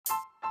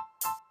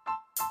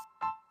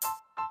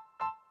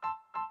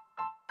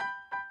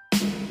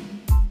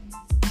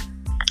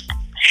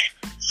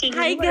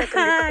Hai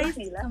guys,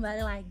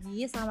 kembali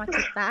lagi sama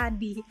kita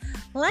di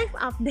live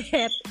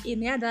update.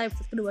 Ini adalah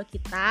episode kedua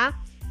kita.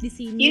 Di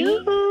sini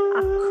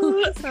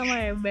aku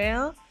sama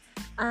Ebel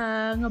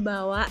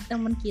ngebawa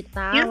temen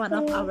kita, one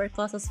of our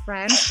closest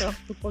friends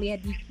waktu kuliah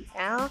di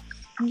GL,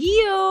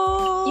 Gio.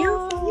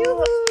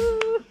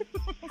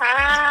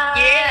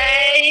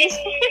 Hai.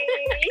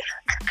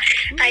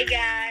 Hi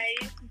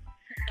guys.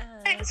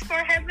 Thanks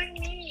for having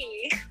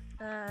me.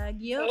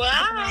 Gio,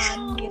 perkenalan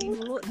diri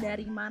dulu,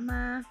 dari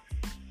mana?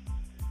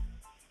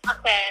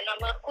 Oke,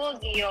 namaku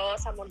Gio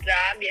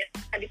Samudra,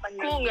 biasa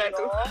dipanggil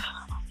Gio.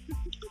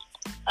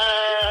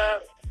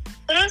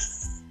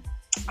 Terus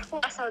aku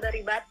asal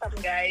dari Batam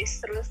guys,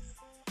 terus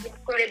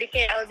kuliah di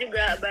KL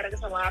juga bareng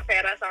sama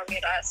Vera sama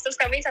Miras. Terus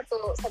kami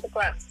satu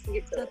kelas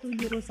gitu. Satu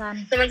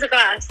jurusan. Teman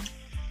sekelas.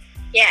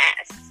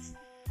 Yes.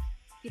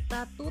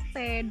 Kita tuh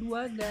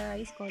T2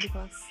 guys kalau di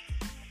kelas.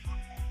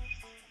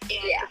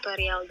 Iya,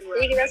 tutorial 2.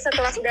 Jadi kita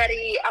sekelas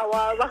dari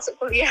awal masuk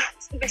kuliah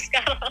sampai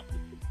sekarang.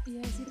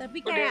 Iya sih,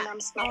 tapi kayak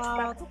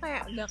awal tuh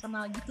kayak gak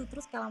kenal gitu.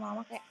 Terus kayak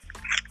lama-lama kayak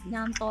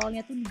nyantolnya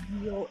tuh di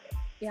Gio.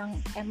 Yang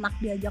enak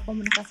diajak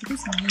komunikasi tuh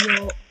si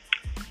Gio.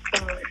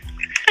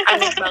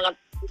 Aneh banget.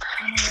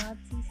 Aneh banget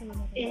sih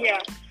sebenarnya. Iya.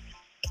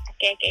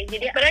 Oke.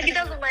 Jadi padahal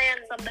kita lumayan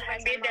tambahan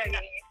beda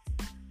kayaknya.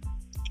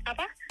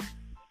 Apa?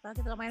 Padahal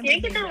kita lumayan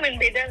beda. Kita lumayan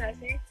beda gak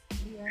sih?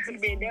 Iya sih.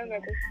 Berbeda gak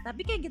tuh?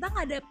 Tapi kayak kita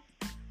gak ada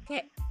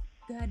kayak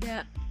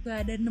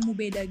gak ada nemu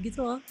beda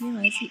gitu loh.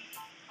 Iya gak sih?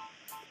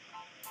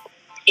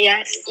 Iya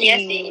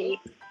sih.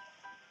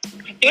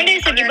 Cuma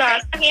dari segi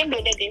bahasa kayaknya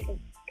beda deh.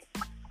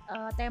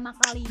 Tema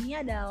kali ini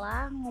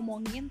adalah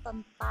ngomongin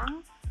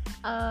tentang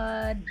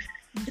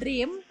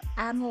dream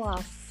and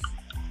love.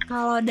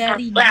 Kalau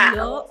dari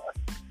Gio,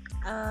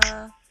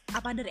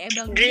 apa dari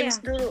Ebel dulu ya? Dream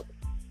dulu.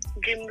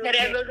 Dari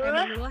Ebel dulu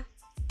lah.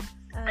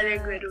 Ada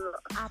gue dulu.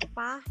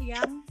 Apa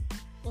yang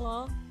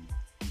lo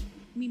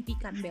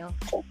mimpikan, Bel?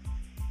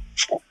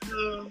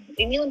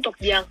 Ini untuk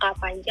jangka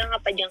panjang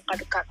apa jangka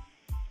dekat?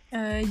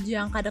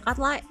 Jangka dekat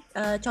lah.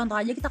 Contoh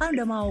aja kita kan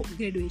udah mau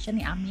graduation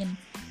nih, amin.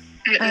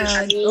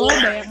 Lo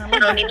bayangan lo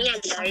tahun ini ya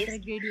guys.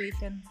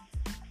 Graduation.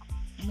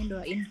 Amin,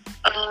 doain.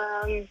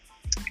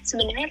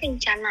 Sebenarnya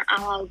rencana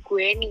awal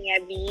gue nih ya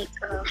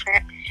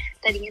kayak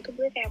tadinya tuh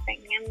gue kayak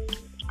pengen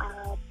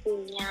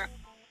punya,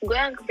 gue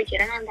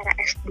kepikiran antara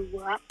S2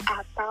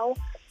 atau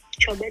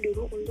coba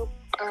dulu untuk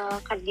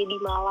kerja di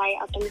Malai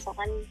atau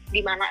misalkan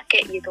di mana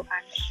kayak gitu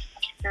kan.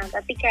 Nah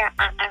tapi kayak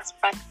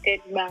unexpected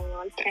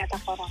banget ternyata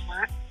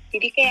corona,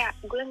 jadi kayak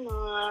gue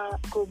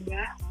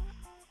ngerubah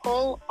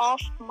whole of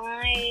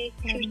my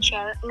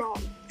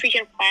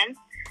future plan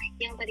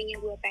yang tadinya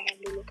gue pengen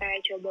dulu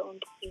kayak coba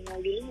untuk tinggal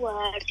di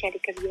luar, cari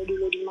kerja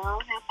dulu di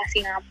Malai apa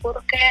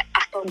Singapura kayak,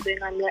 atau gue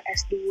ngambil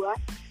S2.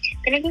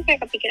 Karena gue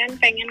kayak kepikiran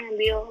pengen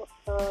ngambil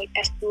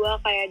S2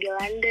 kayak di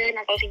London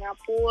atau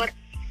Singapura,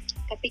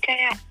 tapi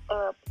kayak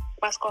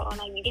pas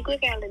corona gini gue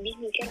kayak lebih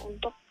mikir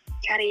untuk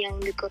cari yang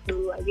deket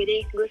dulu aja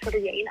deh, gue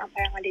kerjain apa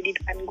yang ada di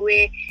depan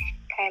gue.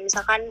 Kayak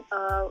misalkan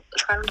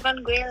sekarang tuh kan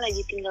gue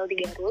lagi tinggal di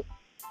Garut,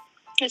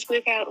 terus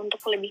gue kayak untuk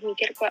lebih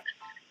mikir ke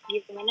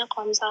gimana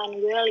kalau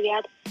misalkan gue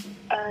lihat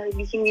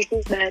bikin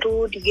bisnis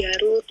baru di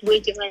Garut, gue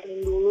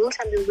jalanin dulu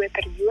sambil gue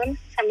terjun,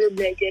 sambil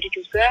belajar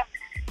juga,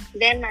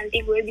 dan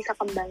nanti gue bisa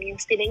kembangin.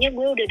 Setidaknya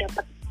gue udah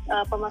dapat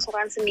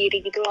pemasukan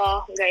sendiri gitu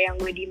loh, nggak yang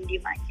gue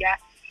diem aja.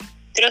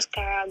 Terus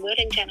kayak gue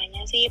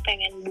rencananya sih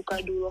pengen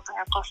buka dulu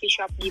kayak coffee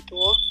shop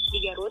gitu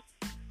di Garut.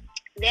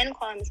 Dan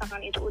kalau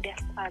misalkan itu udah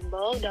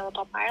stable, udah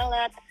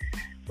autopilot,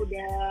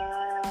 udah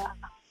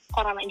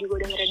corona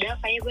juga udah mereda,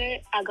 kayaknya gue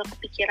agak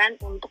kepikiran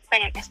untuk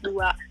pengen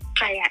S2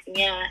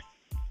 kayaknya.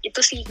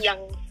 Itu sih yang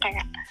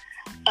kayak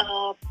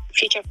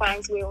future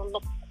plans gue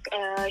untuk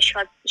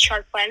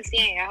short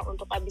plans-nya ya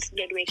untuk abis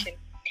graduation.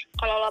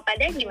 Kalau lo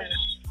pada gimana?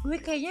 Gue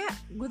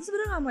tuh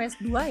sebenarnya gak mau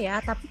S2 ya,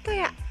 tapi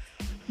kayak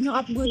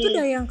nyokap gue tuh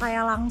udah yang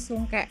kayak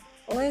langsung kayak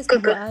lo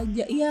S2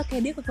 aja. Iya,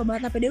 kayak dia keke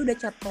banget, tapi dia udah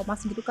chat Thomas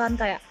gitu kan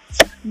kayak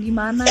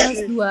gimana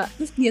S2.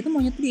 Terus dia tuh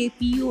maunya tuh di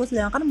APU,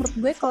 sedangkan menurut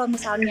gue kalau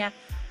misalnya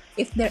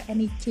if there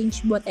any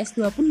change buat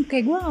S2 pun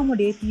kayak gue gak mau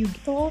di APU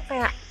gitu loh,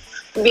 kayak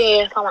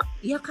biaya sama.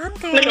 Iya kan,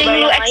 kayak mending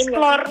lu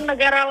explore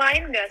negara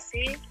lain gak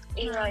sih?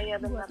 Iya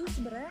benar. Gue tuh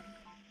sebenarnya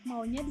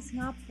maunya di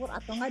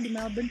Singapura atau enggak di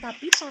Melbourne,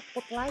 tapi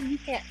takut lagi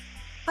kayak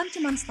kan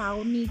cuma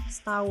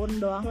setahun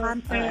doang kan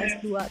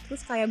S2.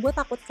 Terus kayak gue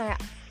takut kayak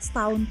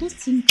setahun tuh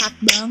singkat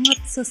banget,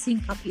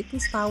 sesingkat itu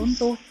setahun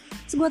tuh.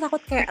 Terus gue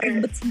takut kayak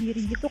ribet sendiri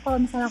gitu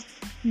kalau misalnya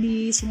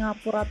di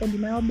Singapura atau di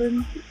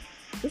Melbourne.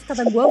 Terus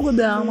kata gue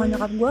bilang sama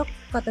nyokap gue,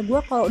 kata gue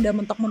kalau udah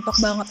mentok-mentok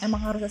banget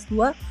emang harus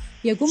S2,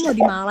 ya gue mau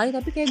di Malai,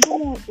 tapi kayak gue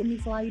mau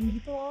univ lain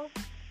gitu loh.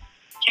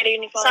 Cari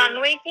univ lain.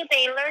 Sunway kayak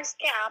Taylor's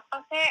kayak apa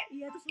kayak?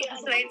 Iya, terus si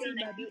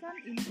Babi kan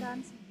ini kan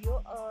si Gio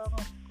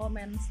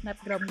komen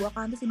snapgram gue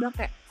kan, terus dia bilang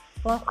kayak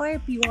lo kok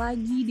EPU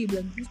lagi, dia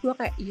bilang. Terus gue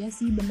kayak iya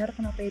sih bener,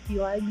 kenapa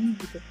EPU lagi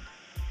gitu.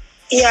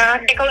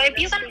 Iya, kayak kalau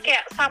EPU kan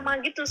kayak sama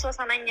gitu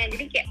suasananya,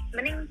 jadi kayak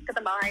mending ke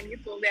tempat lain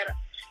gitu biar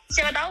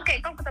siapa tahu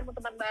kayak kau ketemu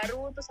teman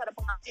baru, terus ada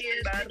pengalaman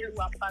baru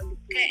apa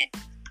gitu. Kayak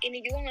ini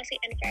juga nggak sih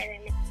NKN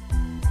ini?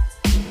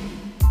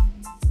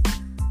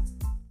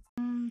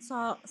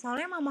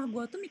 soalnya mama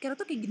gue tuh mikirnya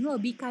tuh kayak gini,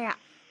 lebih kayak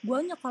gue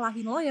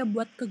nyekolahin lo ya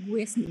buat ke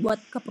gue, buat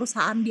ke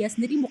perusahaan dia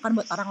sendiri, bukan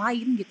buat orang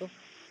lain gitu.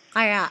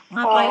 Kayak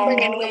ngapain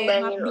pengen gue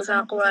ngembangin ngabdi usaha sama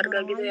perusahaan keluarga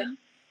orang gitu lain.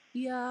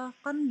 Iya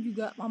kan,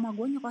 juga mama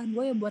gue nyekolahin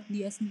gue ya buat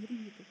dia sendiri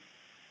gitu.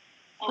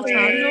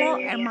 Kecuali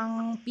lo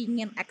emang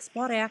pingin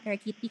ekspor ya,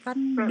 kayak Kitty kan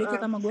dia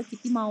cerita sama gue,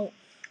 Kitty mau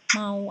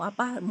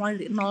apa, mulai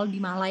dari nol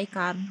di Malai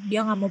kan,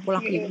 dia nggak mau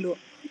pulang ke Indo.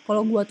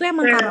 Kalau gue tuh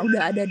emang karena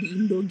udah ada di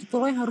Indo gitu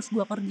loh yang harus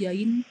gue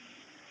kerjain.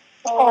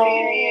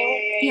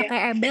 Ya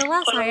kayak Ebel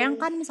lah, sayang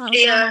kan misalnya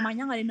usaha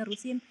mamanya nggak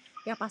dinerusin,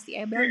 ya pasti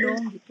Ebel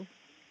dong gitu.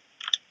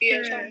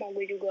 Iya, sama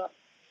gue juga.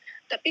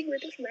 Tapi gue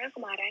tuh sebenarnya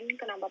kemarin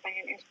kenapa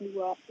pengen S2,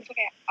 maksudnya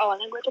kayak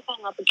awalnya gue tuh kayak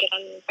nggak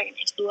pikiran pengen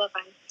S2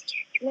 kan,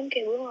 cuman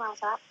kayak gue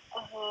ngerasa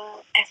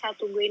S1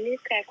 gue ini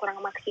kayak kurang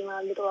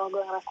maksimal gitu loh.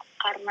 Gue ngerasa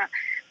karena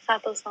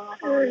 1,5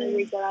 tahunnya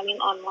gue jalanin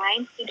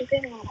online, jadi gue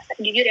ngerasa,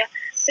 jujur ya,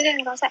 gue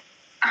kayak ngerasa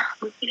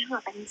gue udah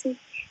ngapain sih,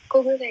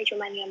 kok gue kayak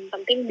cuman yang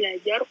penting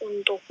belajar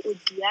untuk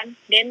ujian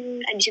dan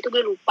abis itu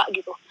gue lupa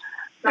gitu.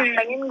 Nah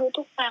pengen gue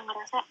tuh kayak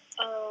ngerasa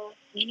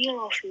gini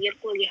loh Fir,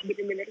 kuliah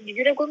bener-bener,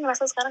 jujur ya gue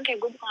ngerasa sekarang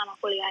kayak gue bukan anak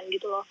kuliahan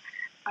gitu loh.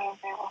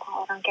 Kayak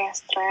orang-orang kayak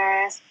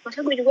stres,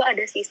 maksudnya gue juga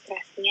ada sih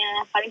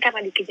stresnya, paling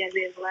karena dikejar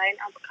deadline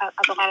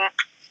atau karena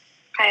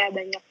kayak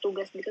banyak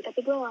tugas gitu.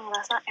 Tapi gue gak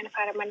ngerasa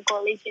environment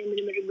college yang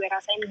bener-bener gue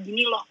rasain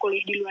gini loh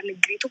kuliah di luar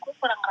negeri itu gue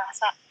kurang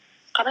ngerasa,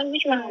 karena gue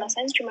cuma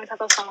ngerasain cuma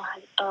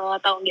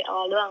 1,5 tahun di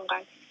awal doang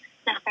kan.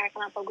 Nah kayak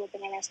kenapa gue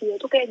pengen S2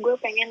 tuh kayak gue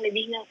pengen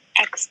lebih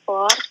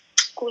nge-explore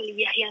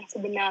kuliah yang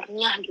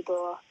sebenarnya gitu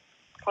loh.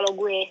 Kalau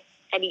gue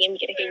tadinya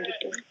mikirnya kayak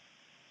gitu.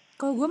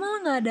 Kalau gue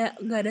malah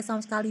nggak ada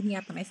sama sekali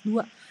niatan S2.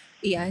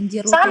 Iya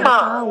anjir, lu Sama, kayak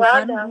tahu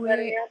kan ada, gue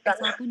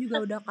S1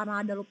 juga udah karena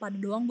ada lu pada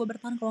doang gue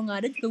bertahan. Kalau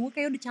nggak ada juga gue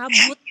kayak udah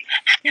cabut.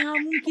 Kayak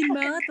nggak mungkin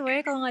banget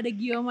weh kalau nggak ada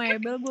Gio sama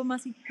Ebel gue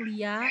masih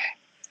kuliah.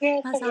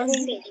 Nggak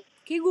sanggup.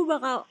 Kayak gue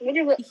bakal.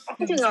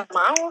 Aku juga nggak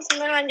mau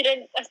sebenarnya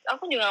lanjutin.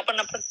 Aku juga nggak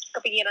pernah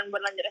kepikiran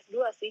buat lanjut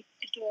S2 sih.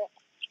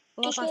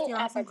 Lo pasti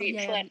langsung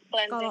kerja ya.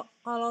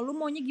 Kalau lu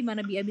maunya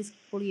gimana Bi abis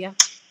kuliah?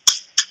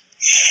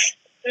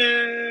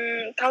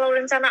 Kalau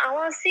rencana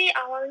awal sih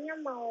awalnya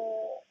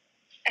mau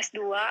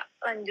S2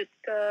 lanjut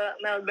ke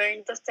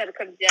Melbourne terus cari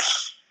kerja.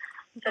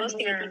 Terus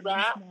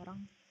tiba-tiba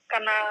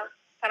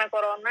karena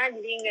corona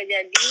jadi nggak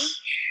jadi.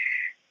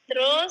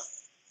 Terus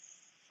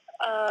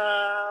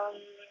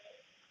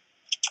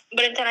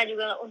berencana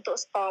juga untuk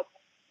stop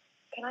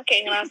karena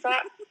kayak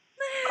ngerasa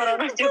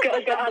corona juga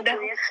gak ada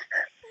ya.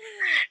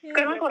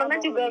 Karena corona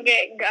juga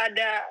kayak gak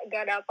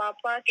ada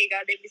apa-apa, kayak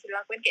gak ada yang bisa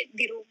dilakuin, kayak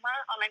di rumah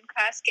online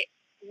class kayak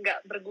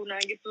gak berguna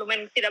gitu,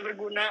 lumayan tidak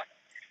berguna.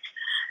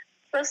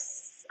 Terus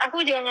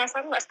aku juga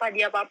ngerasa gak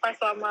study apa-apa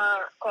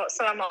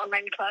selama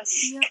online class.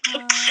 Iya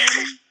kan.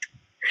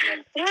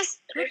 Terus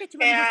kayak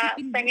cuma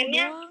gosipin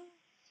pengennya guru doang.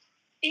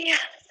 Iya.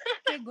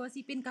 Kayak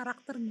gosipin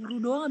karakter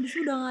guru doang, abis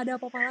itu udah gak ada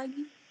apa-apa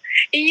lagi.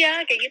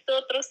 Iya kayak gitu.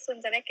 Terus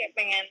rencananya kayak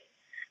pengen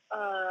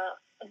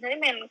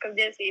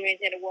kerja sih, pengen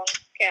cari uang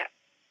kayak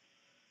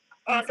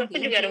aku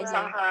juga ada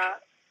usaha.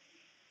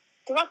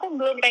 Cuma aku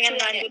belum pengen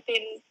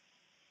lanjutin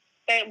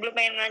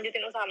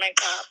usaha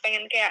mereka.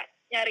 Pengen kayak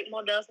nyari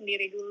modal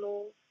sendiri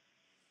dulu.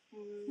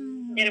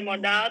 Nyari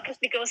modal terus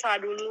bikin usaha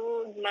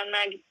dulu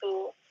gimana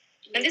gitu.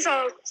 Nanti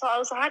soal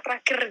usaha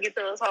terakhir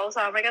gitu, soal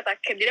usaha mereka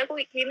terakhir. Jadi aku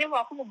ini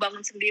aku mau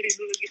bangun sendiri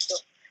dulu gitu.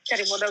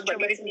 Cari modal buat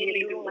diri sendiri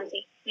dulu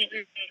masih.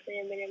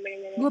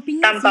 Bener-bener. Gue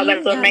pingin tanpa sih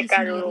bantuan mereka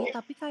sendiri, dulu.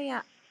 Tapi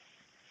kayak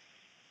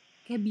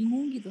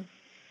bingung gitu.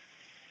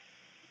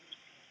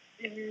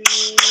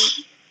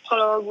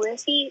 Kalau gue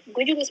sih,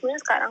 gue juga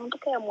sebenarnya sekarang tuh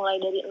kayak mulai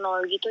dari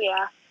nol gitu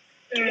ya.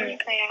 Cuman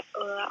kayak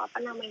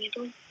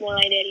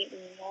mulai dari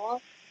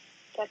nol,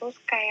 terus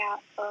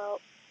kayak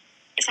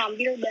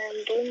sambil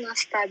bantu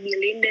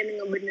ngestabilin dan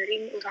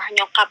ngebenerin usaha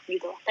nyokap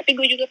gitu. Tapi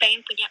gue juga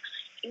pengen punya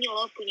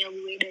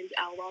gue dari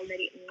awal,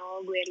 dari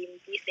nol, gue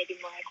rintis dari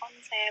mulai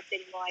konsep,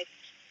 dari mulai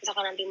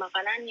misalkan nanti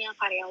makanannya,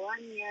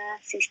 karyawannya,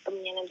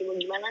 sistemnya nanti mau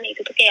gimana nih,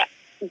 itu tuh kayak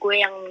gue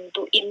yang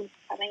nentuin,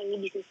 karena ini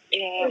bisnis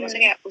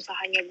maksudnya kayak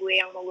usahanya gue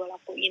yang mau gue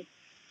lakuin.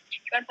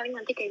 Cuman paling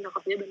nanti kayak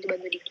nyokap gue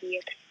bantu-bantu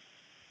dikit.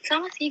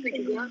 Sama sih gue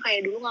juga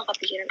kayak dulu gak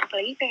kepikiran,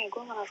 apalagi kayak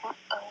gue ngerasa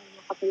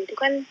nyokap gue itu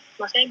kan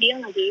maksudnya dia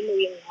ngajarin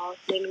dari nol,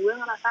 dan gue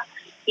ngerasa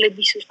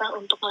lebih susah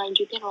untuk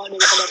ngelanjutin loh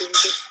daripada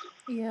rintis.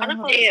 Karena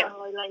kalau misalnya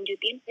lo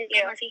lanjutin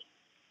ya masih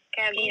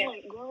kayak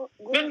gue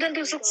belum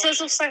tentu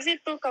sukses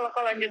itu kalau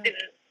lanjutin.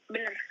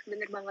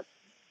 Bener banget.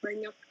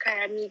 Banyak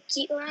kayak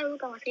Mickey lah, lu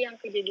tau gak sih yang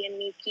kejadian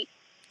Mickey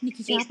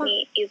siapa?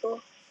 Disney itu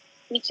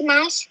Mickey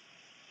Mouse.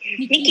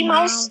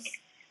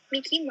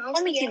 Mickey Mouse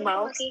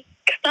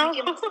tahu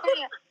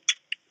kayak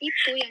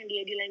itu yang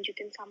dia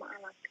dilanjutin sama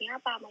anaknya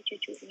apa sama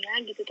cucunya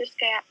gitu, terus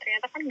kayak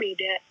ternyata kan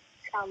beda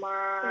sama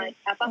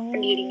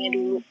pendirinya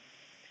dulu.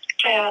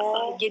 Kayak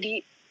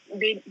jadi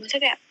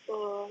maksudnya kayak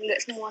nggak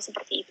semua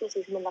seperti itu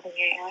sih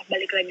sebenarnya ya,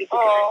 balik lagi ke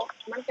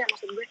cuman kayak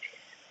maksud gue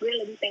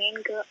lebih pengen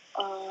ke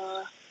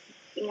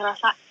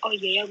ngerasa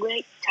iya ya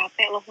gue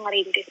capek loh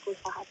ngerintis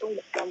usaha tuh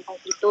nggak gampang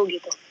itu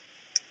gitu.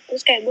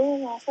 Terus kayak gue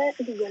ngerasa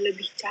juga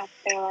lebih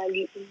capek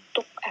lagi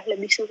untuk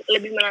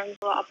lebih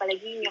menantang,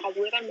 apalagi nyokap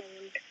gue kan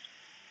bangun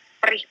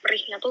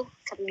perih-perihnya tuh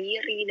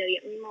sendiri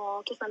dari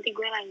nol, terus nanti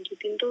gue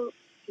lanjutin tuh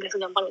gak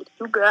segampang itu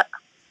juga.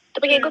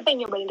 Tapi kayak gue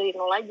pengen nyobain dari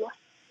nol aja.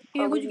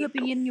 Iya, gue juga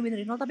pengen nyobain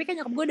dari nol, tapi kan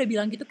nyokap gue udah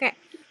bilang gitu kayak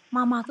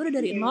mama tuh udah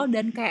dari nol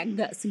dan kayak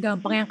gak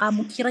segampang yang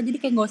kamu kira, jadi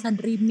kayak gak usah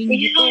dreaming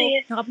gitu.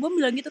 Nyokap gue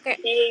bilang gitu kayak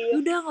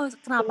udah gak usah,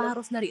 kenapa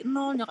harus dari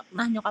nol.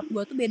 Nyokap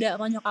gue tuh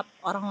beda sama nyokap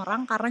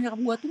orang-orang karena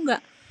nyokap gue tuh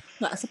gak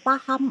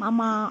sepaham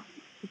sama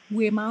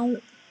gue mau.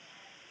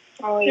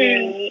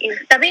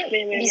 Tapi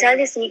bisa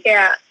aja sih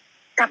kayak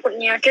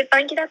takutnya,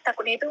 paling kita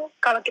takutnya itu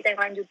kalau kita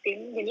yang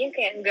lanjutin jadinya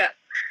kayak nggak,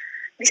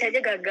 bisa aja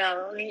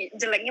gagal nih,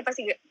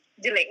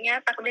 jeleknya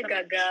takutnya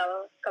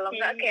gagal, kalau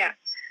nggak kayak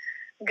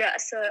nggak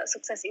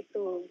sesukses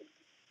itu.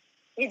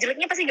 Ya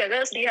jeleknya pasti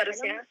gagal sih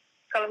harusnya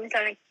kalau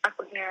misalnya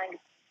takutnya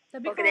gitu.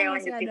 Tapi kalau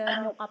masih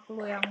ada nyokap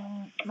lo yang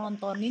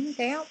nontonin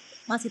kayak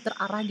masih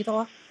terarah gitu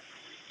loh.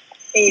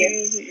 Iya.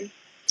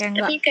 Kayak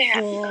nggak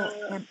full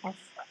hand off.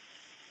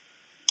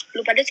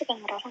 Lu pada suka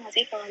ngerasa nggak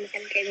sih kalau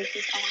misalnya kayak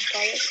bisnis orang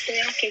tua itu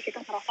yang kayak kita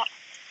ngerasa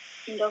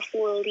nggak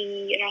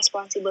fully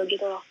responsible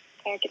gitu loh,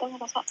 kayak kita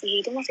ngerasa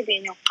itu masih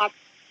punya nyokap,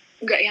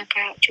 nggak yang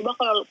kayak coba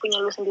kalau punya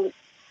lu sendiri,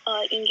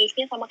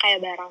 engage-nya sama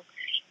kayak barang,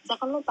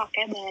 misalkan lu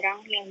pakai barang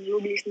yang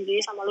lu beli sendiri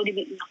sama lu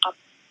dibeli nyokap,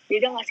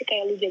 beda nggak sih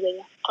kayak lu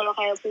jaganya? Kalau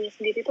kayak punya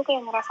sendiri tuh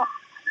kayak ngerasa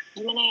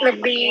gimana ya,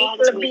 lebih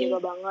jaga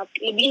banget,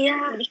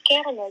 lebih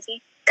care nggak sih?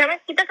 Karena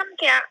kita kan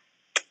kayak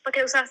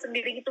pakai usaha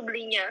sendiri gitu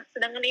belinya,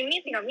 sedangkan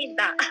ini tinggal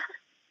minta.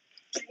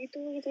 Nah itu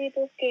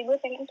kayak gue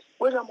pengen,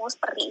 gue gak mau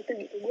seperti itu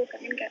gitu, gue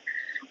pengen kayak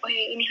oh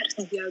ya ini harus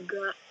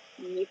dijaga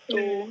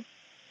gitu.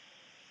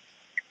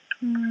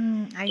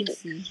 I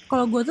see.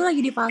 Kalau gue tuh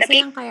lagi di fase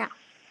yang kayak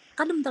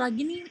kan bentar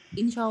lagi nih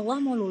insya Allah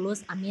mau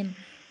lulus, amin.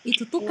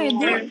 Itu tuh kayak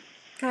gue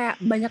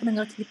kayak banyak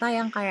dengar cerita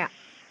yang kayak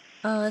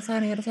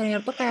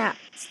senior tuh kayak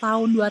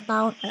setahun 2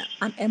 tahun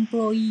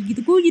unemployed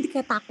gitu, gue jadi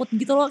kayak takut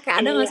gitu loh,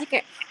 kayak ada nggak sih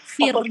kayak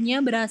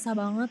fear-nya berasa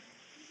banget.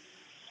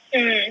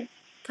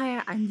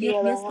 Kayak anjir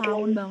dia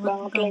setahun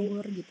banget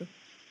nganggur gitu.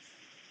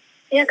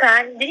 Iya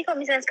kan, jadi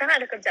kalau misalnya sekarang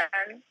ada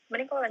kerjaan,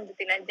 mending kalau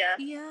lanjutin aja.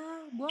 Iya,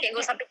 gue kayak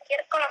gue sampai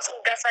pikir kok langsung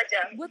gas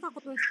aja. Gue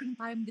takut wasting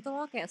time gitu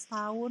loh, kayak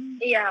setahun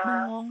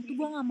bengong tuh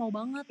gue nggak mau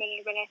banget.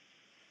 Bener-bener.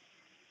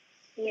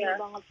 Iya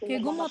banget.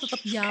 Kayak gue mau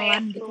tetap jalan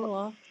kayak gitu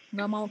loh,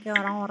 nggak mau kayak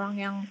orang-orang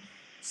yang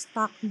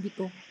stuck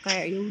gitu,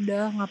 kayak ya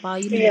udah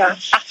ngapain gitu.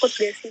 Takut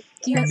gak sih?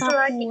 Iya takut.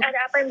 Selagi ada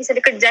apa yang bisa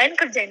dikerjain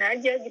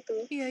aja gitu.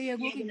 Iya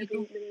gue kayak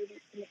gitu.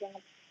 Bener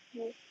banget.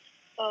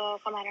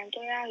 Kemarin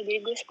tuh ya, jadi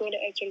gue ada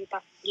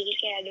cerita, jadi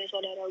kayak ada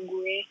saudara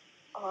gue,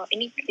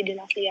 ini kejadian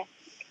asli ya,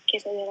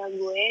 kayak saudara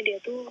gue dia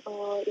tuh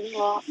ini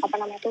loh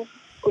apa namanya tuh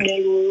udah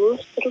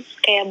lulus terus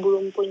kayak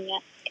belum punya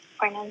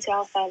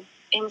financial stable,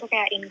 yang tuh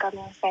kayak income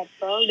yang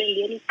stable, dan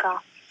dia nikah,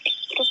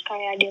 terus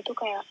kayak dia tuh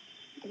kayak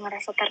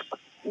ngerasa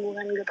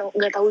tertekan,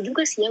 gak tahu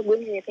juga sih ya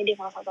gue ngeliatnya dia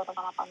ngerasa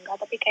tertekan apa enggak,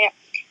 tapi kayak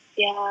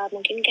ya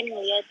mungkin kan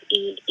ngeliat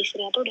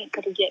istrinya tuh udah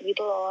kerja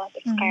gitu loh,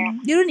 terus kayak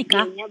dia udah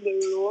nikah? Dianya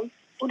belum,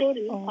 udah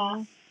nikah.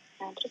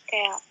 Nah terus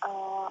kayak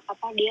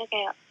dia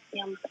kayak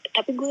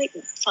tapi gue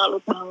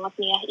salut banget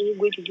nih ya, ini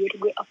gue jujur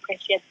gue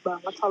appreciate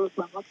banget, salut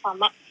banget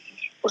sama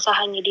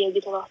usahanya dia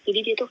gitu loh.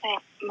 Jadi dia tuh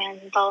kayak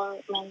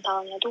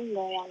mentalnya tuh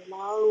nggak yang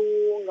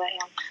malu, nggak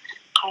yang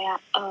kayak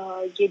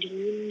jadi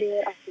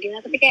minder gitu,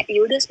 tapi kayak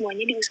yaudah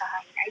semuanya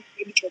diusahain aja,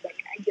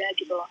 dicobain aja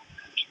gitu loh.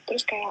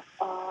 Terus kayak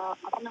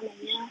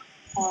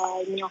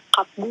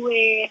nyokap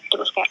gue,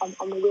 terus kayak om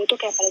gue tuh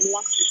kayak pada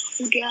bilang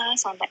udah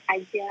santai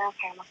aja,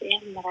 kayak maksudnya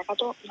mereka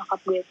tuh nyokap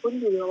gue pun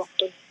juga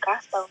waktu nikah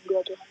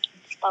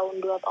setahun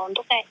 2 tahun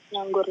tuh kayak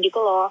nganggur gitu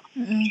loh.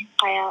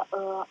 Kayak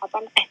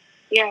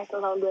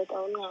setahun 2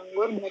 tahun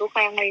nganggur baru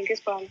kayak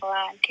ngerintis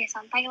pelan-pelan, kayak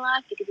santai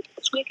lah gitu-gitu.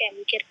 Terus gue kayak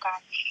mikir kan,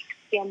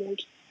 ya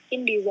mungkin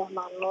di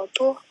zaman lo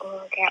tuh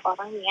kayak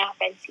orang ya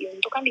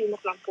pensiun tuh kan di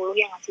umur 60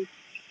 ya nggak sih?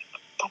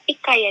 Tapi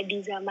kayak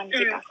di zaman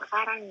kita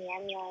sekarang ya,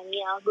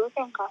 milenial, gue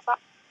kayak ngerasa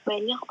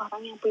banyak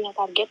orang yang punya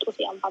target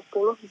usia 40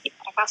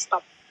 mereka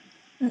stop.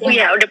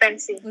 Iya, udah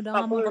pensi. Udah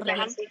nggak mau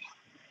kerja.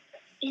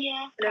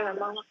 Iya, udah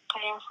banyak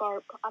kayak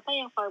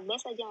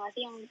Forbes aja nggak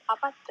sih, yang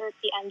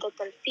 30 under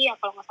 30 ya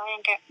kalau nggak salah,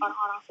 yang kayak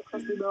orang-orang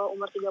sukses di bawah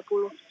umur 30.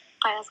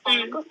 Kayak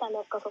sekarang tuh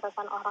standar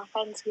kesuksesan orang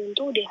pensiun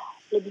tuh udah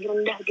lebih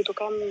rendah gitu,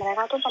 kayak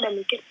mereka tuh pada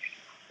mikir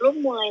lo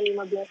mulai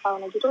 15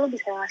 tahun aja tuh lo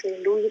bisa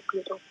ngasihin duit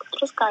gitu.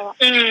 Terus kayak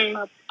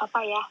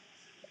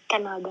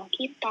tenaga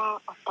kita,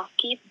 otak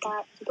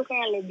kita itu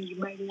kayak lebih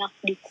banyak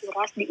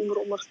dikuras di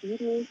umur-umur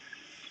segini.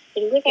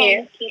 Jadi gue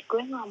kayak mikir,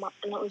 gue gak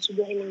mau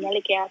ini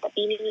balik ya,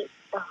 tapi ini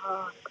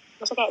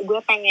maksudnya kayak gue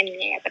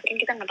pengennya ya, tapi kan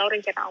kita gak tahu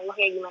rencana Allah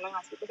kayak gimana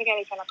gak sih, maksudnya kayak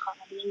rencana Tuhan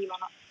Nabinya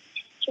gimana.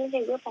 Cuma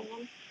kayak gue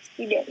pengen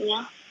setidaknya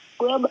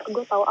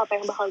gue tahu apa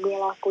yang bakal gue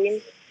lakuin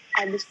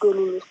abis gue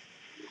lulus.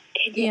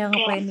 Kayak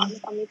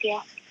amit-amit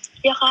ya.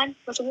 Ya kan,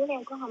 maksudnya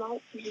kayak gue gak mau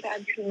sampai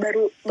abis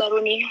baru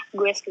nih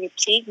gue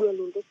skripsi, gue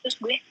lulus, terus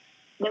gue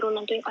baru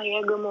nentuin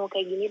gue mau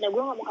kayak gini, dan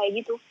gue gak mau kayak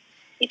gitu.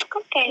 Itu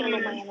kan kayak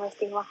lumayan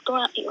wasting waktu,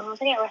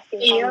 maksudnya kayak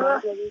wasting time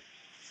banget. Jadi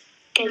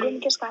kayak gue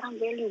mikir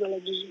sekarang gue juga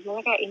lagi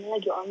malah kayak ini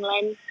lagi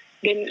online,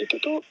 dan itu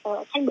tuh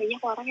kan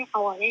banyak orang yang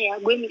awalnya ya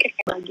gue mikir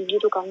kayak lagi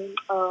gitu kan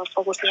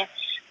fokusnya,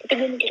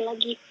 tapi gue mikir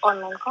lagi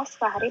online kelas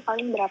sehari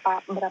paling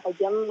berapa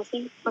jam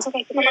sih, masa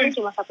kayak kita paling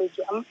cuma 1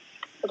 jam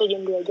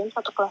 2 jam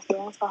satu kelas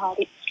doang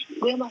sehari,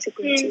 gue masih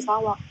punya sisa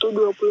waktu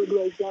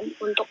 22 jam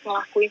untuk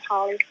ngelakuin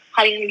hal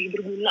yang lebih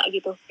berguna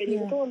gitu, jadi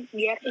itu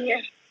biar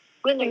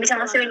gue nggak bisa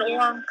ngasilin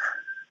uang.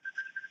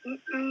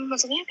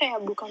 Maksudnya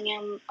kayak bukan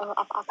yang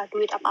apa-apa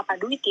duit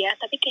ya,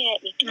 tapi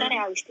kayak ya kita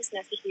realistis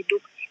nggak sih hidup,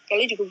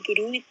 kayak lu juga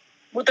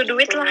butuh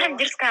duit lah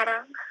anjir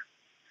sekarang.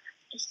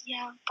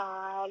 Iya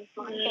kan,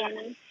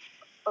 makanya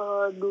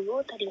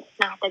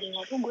kayak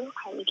tadinya tuh gue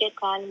kayak mikir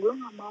kan gue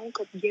nggak mau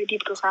kerja di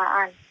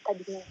perusahaan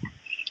tadinya,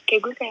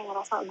 kayak gue kayak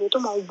ngerasa gue tuh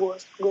mau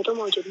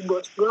jadi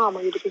bos, gue nggak mau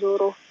jadi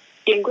disuruh,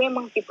 dan gue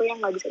emang tipe yang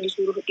nggak bisa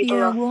disuruh gitu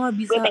loh,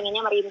 gue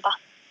pengennya merintah.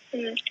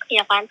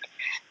 Iya kan,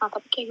 nah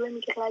tapi kayak gue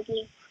mikir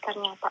lagi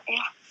ternyata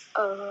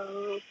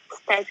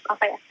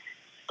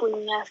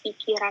punya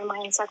pikiran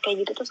mindset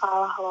kayak gitu tuh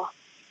salah loh,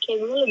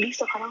 kayak gue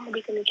sekarang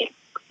lebih ke mikir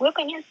gue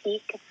pengen sih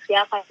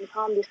kerja kayak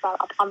misalnya di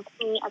startup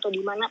company atau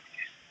di mana,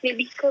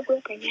 lebih ke gue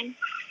pengen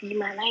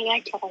gimana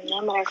ya caranya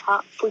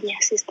mereka punya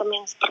sistem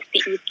yang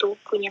seperti itu,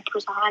 punya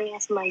perusahaan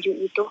yang semaju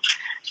itu,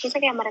 terus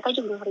kayak mereka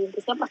juga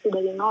ngerintisnya pasti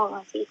dari nol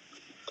gak sih,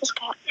 terus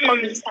kayak kok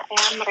bisa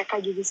ya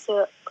mereka jadi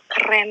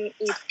sekeren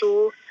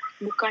itu,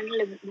 bukan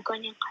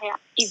yang kayak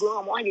gue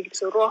nggak mau aja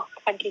disuruh,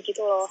 bukan kayak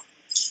gitu loh.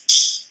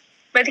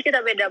 Berarti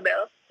kita beda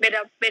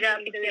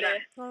pikiran.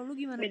 Kalau lu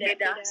gimana?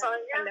 Beda.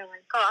 Soalnya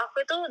kalau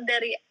aku tuh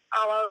dari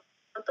awal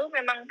tuh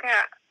memang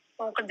kayak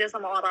mau kerja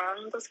sama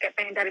orang, terus kayak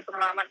pengen cari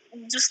pengalaman,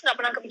 justru nggak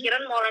pernah kepikiran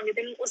mau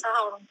lanjutin usaha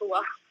orang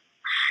tua,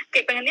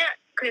 kayak pengennya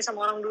kerja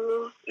sama orang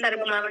dulu, cari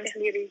pengalaman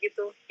sendiri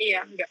gitu.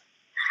 Iya, enggak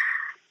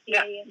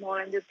mau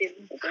lanjutin.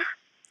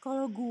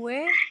 Kalau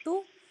gue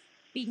tuh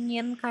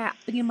pingin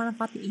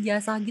manfaatin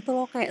ijazah gitu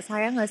loh, kayak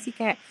sayang gak sih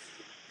kayak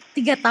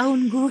 3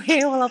 tahun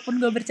gue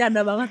walaupun gue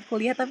bercanda banget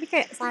kuliah, tapi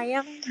kayak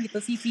sayang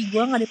gitu CV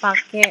gue nggak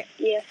dipakai.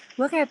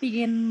 Gue kayak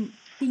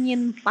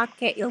pingin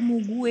pakai ilmu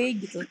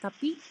gue gitu,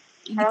 tapi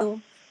gitu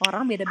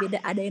orang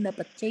beda-beda, ada yang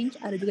dapet change,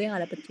 ada juga yang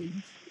nggak dapet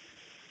change.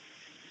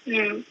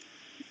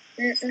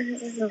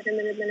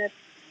 Bener-bener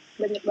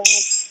banyak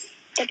banget.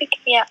 Tapi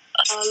kayak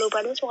lu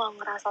pada suka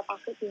ngerasa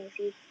takut gak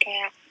sih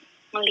kayak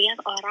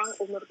melihat orang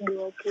umur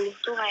 20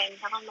 tuh kayak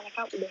misalkan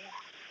mereka udah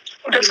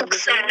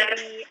sukses atau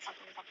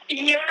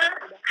Iya.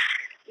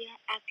 Ya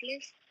at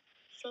least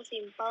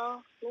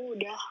sesimpel lu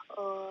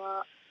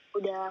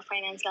udah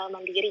financial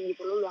mandiri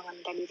gitu, lu udah nggak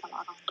minta duit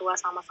sama orang tua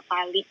sama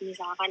sekali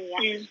misalkan ya.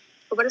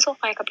 Lu pada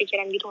suka kayak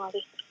kepikiran gitu gak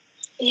sih?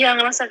 Iya,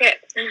 ngerasa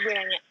kayak gue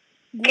nanya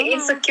kayak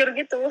insecure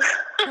gitu.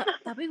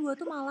 Tapi gue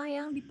tuh malah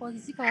yang di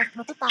posisi kayak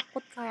gue tuh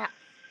takut kayak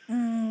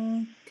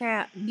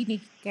kayak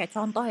gini, kayak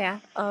contoh ya,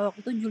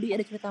 waktu itu Juli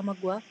ada cerita sama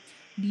gue,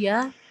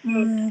 dia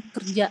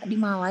kerja di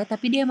Malai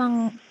tapi dia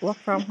emang work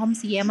from home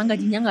sih, emang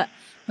gajinya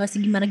nggak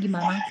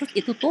segimana-gimana, terus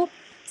itu tuh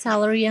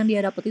salary yang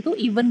dia dapet itu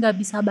even gak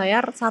bisa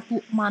bayar 1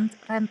 month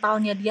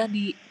rentalnya dia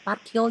di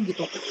parkil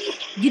gitu.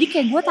 Jadi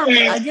kayak gue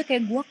takut aja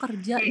kayak gue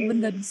kerja even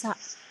gak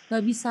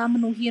bisa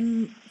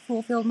menuhin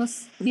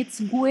fulfillment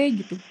needs gue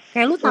gitu.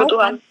 Kayak lu tahu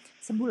kan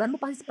sebulan lu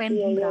pasti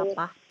spending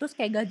berapa, terus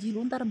kayak gaji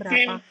lu ntar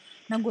berapa.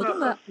 Nah gue tuh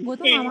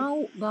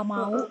nggak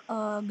mau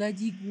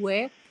gaji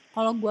gue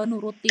kalau gue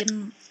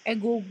nurutin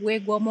ego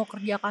gue mau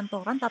kerja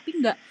kantoran tapi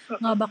nggak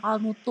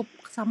bakal nutup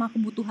sama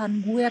kebutuhan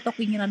gue atau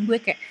keinginan gue,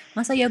 kayak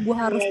masa ya gue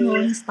harus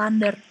nurunin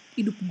standar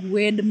hidup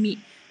gue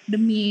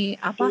demi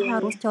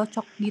harus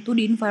cocok gitu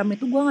di environment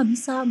itu, gue nggak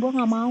bisa, gue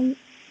nggak mau,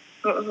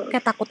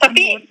 kayak takut.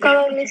 Tapi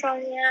kalau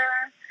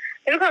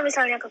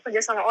misalnya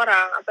kerja sama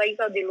orang, apalagi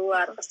kalau di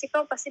luar,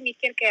 pasti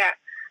mikir kayak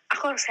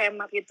aku harus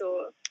hemat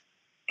gitu,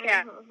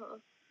 kayak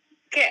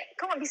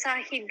kau nggak bisa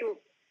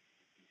hidup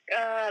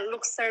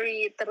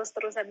luxury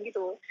terus-terusan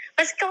gitu,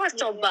 pasti kau harus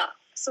coba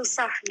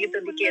susah gitu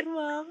dikit.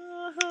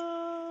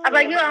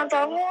 Apalagi orang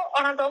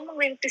tuamu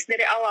merintis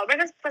dari awal,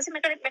 mereka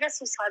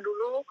susah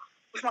dulu,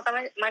 terus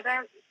makanya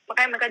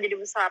mereka jadi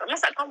besar.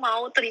 Masa kau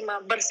mau terima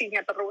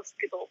bersihnya terus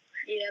gitu?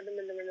 Iya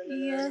bener.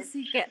 Iya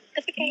sih, kayak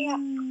tapi kayak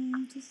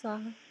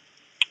susah.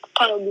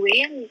 Kalau gue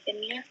yang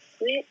mikirnya,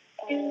 gue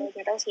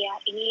nggak tahu sih ya,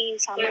 ini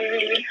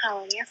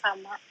halnya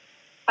sama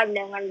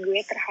pandangan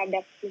gue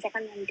terhadap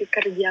misalkan nanti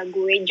kerja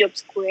gue,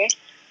 jobs gue,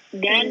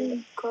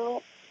 dan ke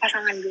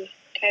pasangan gue.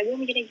 Kayak gue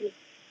mikirnya gini,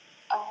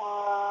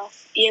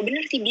 ya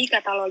bener sih Bi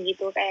kata lo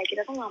gitu, kayak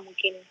kita tuh nggak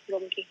mungkin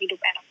hidup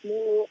enak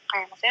mulu,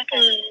 kayak maksudnya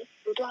kayak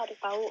lu tuh harus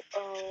tahu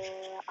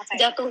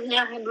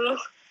jatuhnya dulu.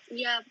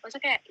 Iya,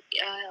 maksudnya kayak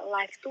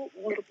life tuh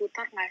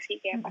berputar nggak sih,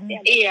 kayak pasti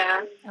ada. Iya.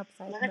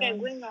 Maksudnya kayak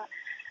gue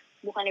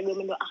bukannya gue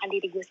mendoakan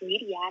diri gue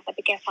sendiri ya,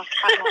 tapi kayak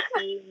fakta nggak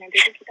sih, nanti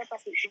tuh kita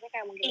pasti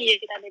kayak mungkin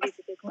kita ada di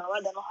titik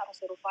bawah dan lo harus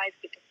survive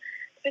gitu.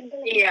 Tapi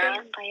gue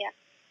yang kayak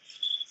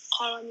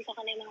kalau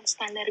misalkan emang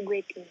standar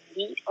gue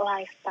tinggi,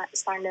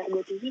 standar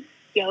gue tinggi,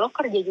 ya lo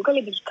kerja juga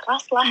lebih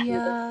keras lah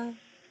gitu.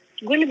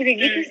 Gue lebih kayak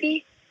gitu sih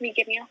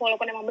mikirnya,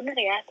 walaupun emang bener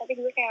ya, tapi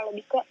gue kayak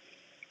lebih ke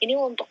ini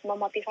untuk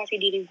memotivasi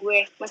diri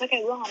gue. Masa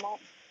kayak gue nggak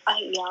mau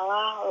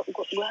iyalah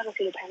gue harus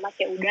hidup hemat,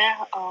 ya udah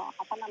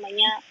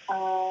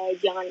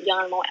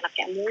jangan mau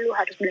enaknya mulu,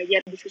 harus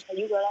belajar lebih susah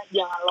juga lah.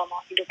 Jangan lo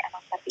mau hidup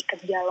enak tapi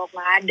kerja lo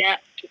nggak ada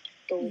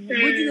gitu.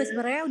 Gue juga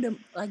sebenarnya udah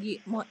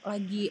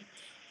lagi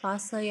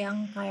fase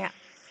yang kayak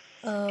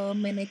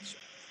manage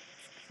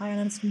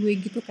finance gue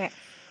gitu, kayak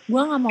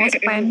gue nggak mau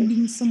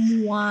spending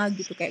semua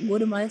gitu, kayak gue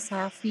udah mulai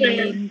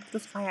saving,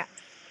 terus kayak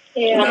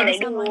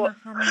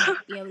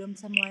udah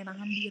bisa mulai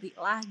nahan diri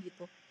lah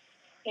gitu.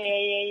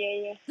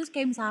 Iya. Terus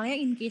kayak misalnya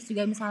in case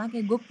juga misalnya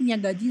kayak gue punya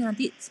gaji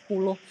nanti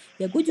 10,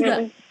 ya gue juga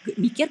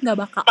mikir nggak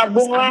bakal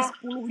tabung habis lah,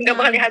 10-nya nggak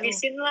bakal gitu.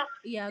 dihabisin lah.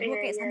 Iya, gue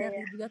kayak sadar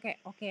juga kayak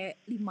oke,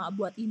 5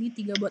 buat ini,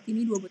 3 buat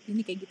ini, 2 buat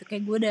ini, kayak gitu.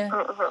 Kayak gue udah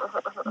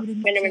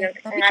mikir. Bener-bener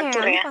Tapi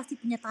ngatur kayak lu ya. pasti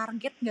punya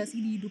target gak sih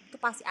di hidup tuh?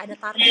 Pasti ada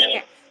target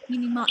kayak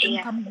minimal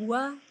income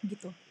gue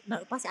gitu. Nah,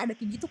 pasti ada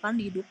kayak gitu kan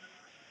di hidup.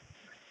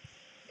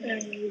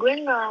 Gue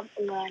nggak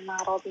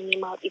naruh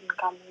minimal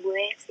income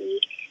gue sih,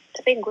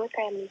 tapi gue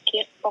kayak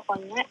mikir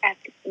pokoknya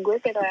gue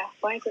gitu ya,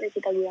 pokoknya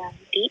cita-cita gue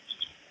nanti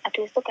at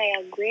least tuh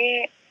kayak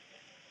gue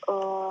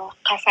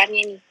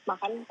kasarnya nih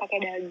makan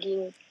pakai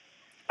daging,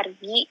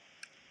 pergi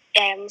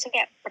misalnya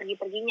kayak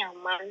pergi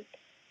nyaman,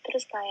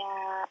 terus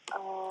kayak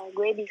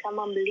gue bisa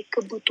membeli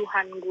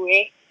kebutuhan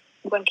gue,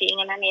 bukan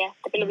keinginan ya,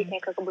 tapi lebih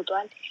kayak ke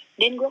kebutuhan.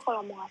 Dan gue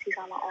kalau mau ngasih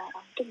sama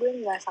orang tuh gue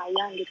nggak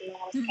sayang gitu,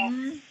 harus kayak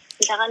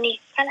misalkan nih,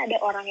 kan ada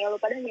orang yang lu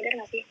pada nyadar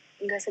gak sih,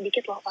 nggak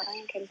sedikit loh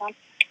orang yang kayak misalkan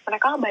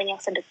mereka banyak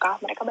sedekah,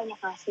 mereka banyak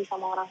ngasih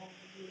sama orang yang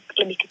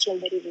lebih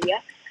kecil dari dia,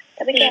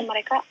 tapi kayak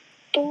mereka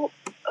tuh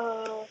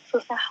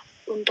susah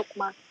untuk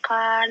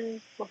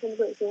makan, maksudnya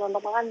gue susah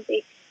untuk makan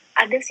sih.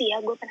 Ada sih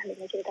ya, gue pernah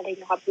dengar cerita dari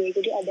nyokap gue,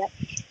 jadi ada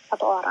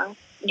satu orang,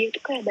 dia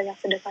tuh kayak banyak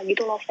sedekah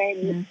gitu loh,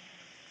 Feby.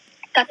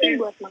 Tapi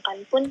buat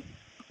makan pun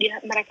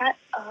mereka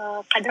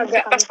kadang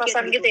agak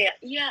pas-pasan gitu ya?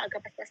 Iya,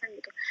 agak pas-pasan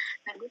gitu.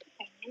 Nah, gue tuh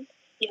pengen,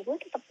 ya gue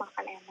tetap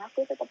makan enak,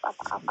 gue tetap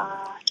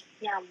apa-apa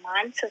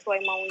nyaman,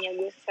 sesuai maunya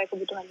gue, sesuai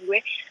kebutuhan gue,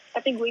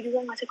 tapi gue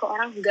juga ngasih ke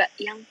orang nggak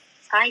yang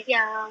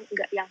sayang,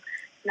 nggak yang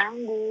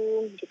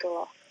nanggung gitu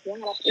loh.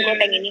 Gue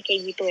pengennya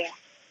kayak gitu ya.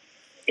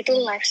 Itu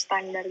life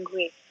standard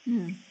gue.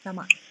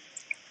 Sama.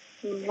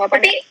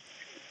 Tapi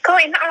kau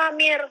enak lah,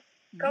 Mir.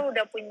 Kau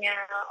udah punya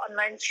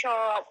online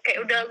shop,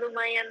 kayak udah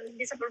lumayan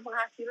bisa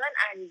berpenghasilan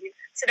anjir.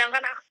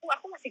 Sedangkan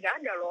aku masih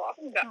gak ada loh.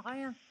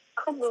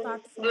 Aku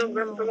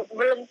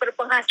belum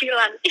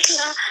berpenghasilan.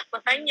 Iya,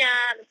 makanya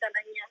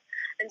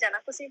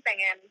rencanaku sih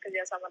pengen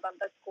kerja sama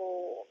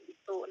tanteku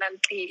itu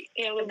nanti.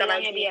 Yang lu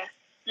bilangnya dia.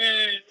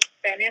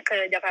 Pengennya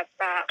ke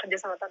Jakarta kerja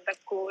sama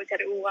tanteku,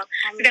 cari uang.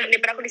 Sedangkan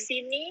daripada aku di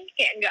sini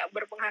kayak nggak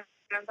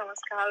berpenghasilan sama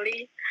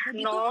sekali,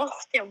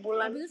 tiap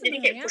bulan, jadi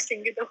kayak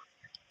pusing gitu.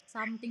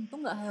 Something tuh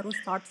nggak harus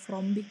start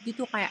from big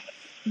gitu, kayak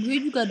gue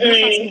juga dulu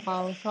pas buka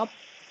shop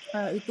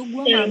itu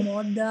gue nggak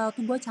modal,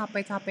 tuh gue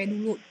capek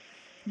dulu.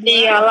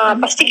 Iyalah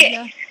pasti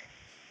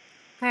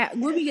kayak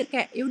gue mikir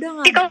kayak ya udah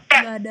nggak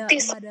ada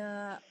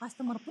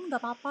customer pun nggak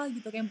apa-apa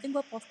gitu, kayak penting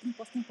gue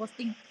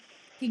posting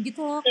kayak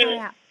gitu loh,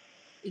 kayak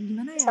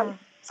gimana ya,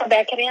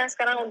 sampai akhirnya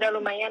sekarang udah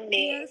lumayan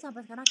deh. Iya,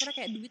 sampai sekarang akhirnya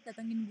kayak duit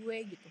datengin gue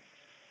gitu.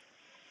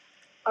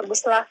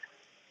 Bagus lah.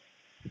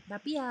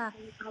 Tapi ya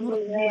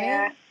menurut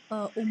gue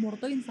umur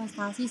tuh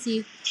investasi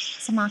sih.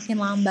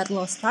 Semakin lambat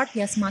lo start,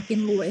 ya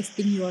semakin lo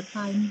wasting your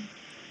time.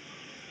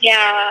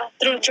 Ya,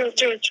 true.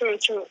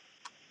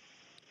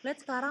 Lihat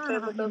sekarang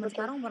anak-anak zaman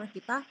sekarang umur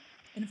kita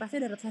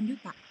investnya udah ratusan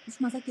juta. Terus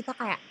masa kita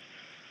kayak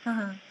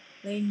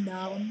laying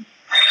down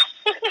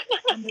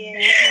on the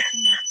bed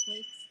watching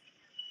Netflix.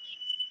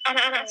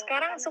 Anak-anak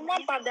sekarang semua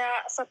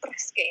pada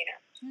stres kayaknya.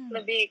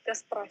 Lebih ke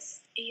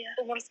stres. Iya.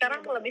 Umur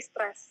sekarang lebih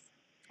stres.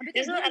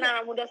 Justru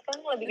anak-anak muda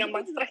sekarang lebih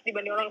gampang stres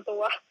dibanding orang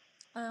tua.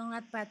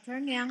 Ngeliat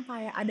pattern yang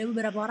kayak ada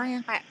beberapa orang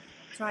yang kayak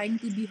trying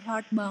to be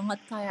hard banget,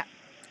 kayak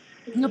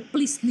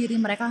nge-please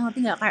diri mereka, ngerti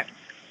gak? Kayak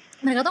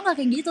mereka tuh gak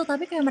kayak gitu,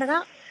 tapi kayak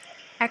mereka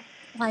act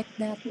like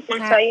that,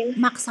 kayak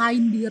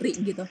maksain diri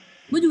gitu.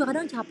 Gue juga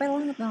kadang capek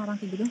loh ngeliat orang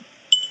kayak gitu,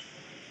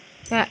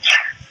 kayak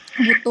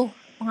butuh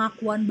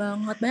pengakuan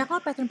banget. Banyak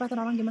lah pattern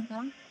orang zaman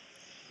sekarang.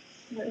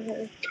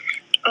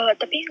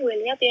 Tapi gue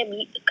lihat ya,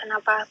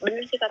 kenapa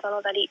bener sih kata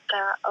lo tadi,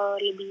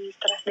 lebih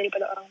stres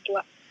daripada orang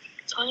tua.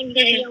 Soalnya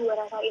gini yang gue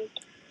rasain,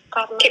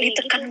 karena kayak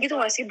ditekan gitu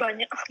gak sih,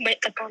 banyak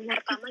tekanan.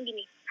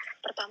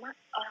 Pertama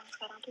orang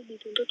sekarang tuh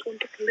dituntut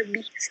untuk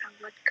lebih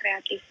sangat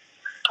kreatif.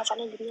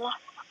 Kasarnya gini lah,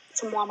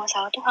 semua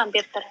masalah tuh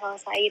hampir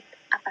terselesaikan.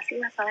 Apa sih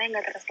masalah yang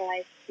gak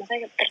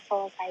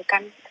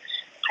terselesaikan?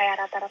 Kayak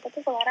rata-rata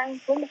tuh sekarang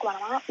gue mau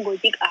kemana-mana,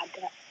 Gojek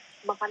ada,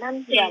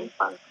 makanan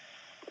gampang.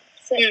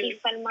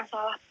 Se-event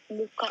masalah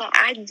muka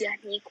aja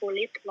nih,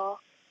 kulit lo,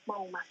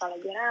 mau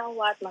masalah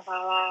jerawat,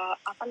 masalah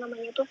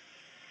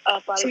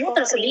semua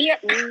tersedia,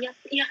 minyak,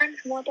 iya kan,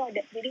 semua tuh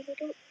ada. Jadi itu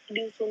tuh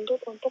dituntut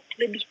untuk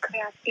lebih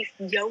kreatif,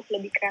 jauh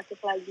lebih kreatif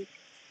lagi.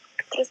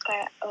 Terus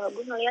kayak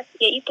gue ngeliat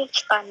ya itu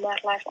standar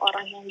life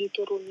orang yang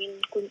diturunin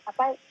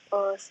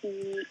si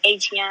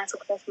age-nya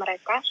sukses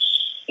mereka,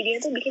 jadi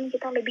itu bikin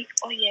kita lebih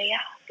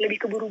lebih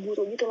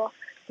keburu-buru gitu loh.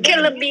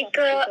 Kayak lebih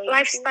ke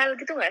lifestyle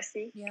gitu gak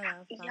sih?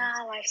 Iya,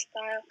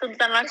 lifestyle.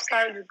 Tuntutan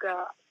lifestyle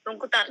juga.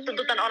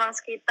 tuntutan orang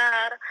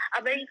sekitar,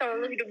 apalagi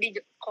kalau lu hidup di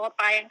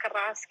kota yang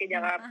keras kayak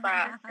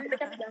Jakarta. Itu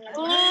kan banget.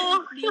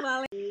 Di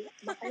Malaysia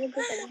Makanya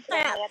gue kadang suka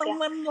kayak ngeliat ya.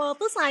 temen lo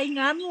tuh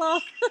saingan lo.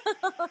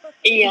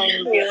 Iya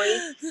boy,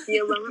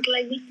 iya banget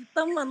lagi.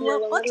 Temen Iya lo,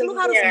 banget coach lu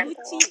lagi, harus iya.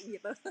 Gucci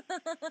gitu.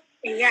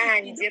 Iya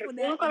anjir, Hidup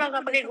udah- lu kalau hidup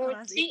nggak pakai udah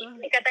sekeras Gucci itu.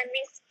 dikatain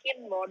miskin,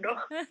 bodoh.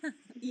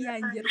 Iya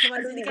anjir, cuma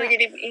Aduh, jadi gue kayak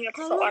jadi ingat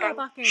kalau lu seseorang.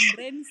 nggak pakai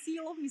brand sih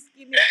lo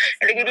miskin ya.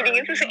 Aduh, gue jadi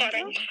ingat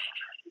seseorang.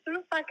 Lu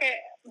pakai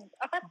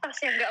apa tas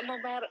yang nggak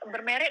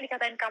bermerek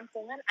dikatain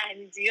kampungan,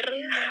 anjir.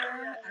 Iya,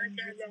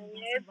 anjir,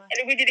 sumpah.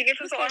 Aduh, gue jadi ingat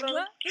Terus kalau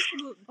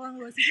seseorang. kalau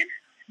gue sih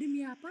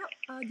demi apa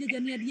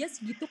jajannya dia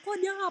segitu kok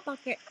dia nggak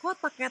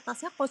pakai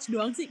tasnya Coach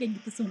doang sih kayak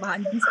gitu sumpah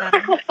anjing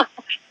sekarang.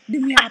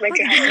 Demi apa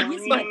jajannya dia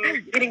segitu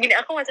gitu. Gini-gini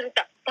aku mau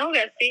cerita, tahu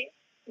gak sih?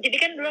 Jadi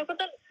kan dulu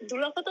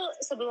aku tuh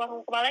sebelum aku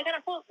ke Malaya kan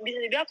aku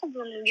bisa dibilang aku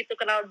belum gitu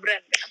kenal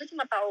brand kan. Aku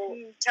cuma tahu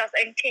Charles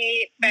 &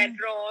 Kate,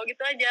 Pedro gitu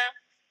aja.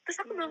 Terus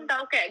aku belum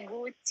tahu kayak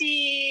Gucci,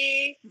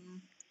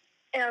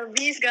 LV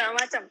segala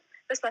macam.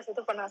 Terus pas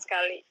itu pernah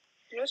sekali.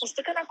 Terus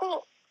itu kan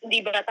aku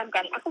di Batam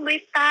kan, aku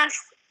beli tas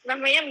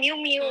namanya Miu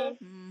Miu.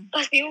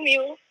 Tas Miu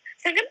Miu.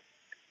 Saya kan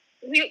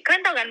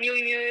kalian tau kan Miu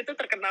Miu itu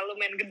terkenal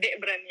lumayan gede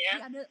brandnya.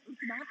 Iya, ada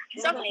lucu banget.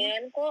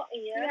 Lumayan kok,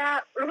 iya. Ya,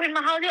 lumayan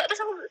mahal juga. Terus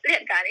aku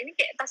lihat kan, ini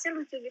kayak tasnya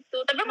lucu gitu.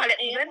 Tapi aku nggak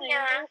lihat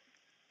brandnya.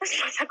 Terus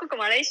pas aku ke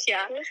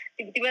Malaysia,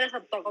 tiba-tiba ada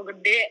satu toko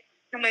gede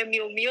namanya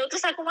Miu Miu.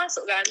 Terus aku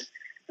masuk kan.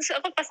 Terus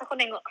pas aku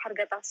nengok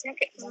harga tasnya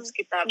kayak mau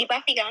sekitar Di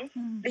Pati kan?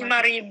 5.000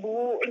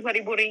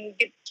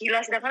 ringgit. Gila,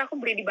 sedangkan aku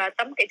beli di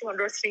Batam kayak cuma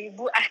 200.000,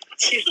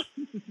 anjir.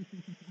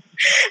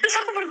 Terus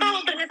aku baru tahu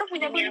ternyata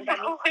punya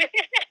KW.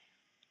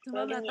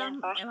 Cuma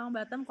emang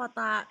Batam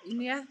kota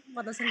ini ya,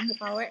 kota 1000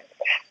 KW.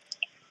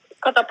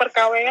 Kota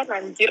perkawean,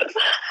 anjir.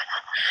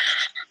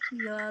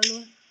 Gila lu.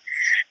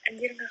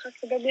 Anjir, ngakak.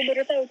 Sudah gue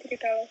baru tahu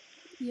cerita lo.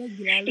 Iya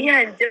gila lu. Iya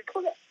anjir.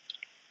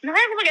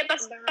 Makanya aku pakai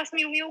tas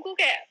Miu Miu ku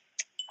kayak,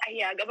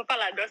 ya gak apa-apa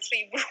lah,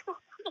 200.000.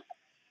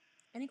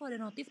 Ini kalau ada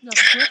notif gak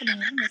gue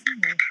kedengeran gak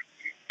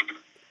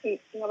sih?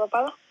 Gak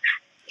apa-apa lah.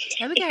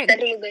 Tapi kayak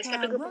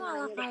Tapi gue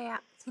malah kayak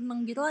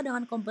seneng gitu lah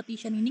dengan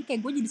competition ini, kayak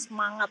gue jadi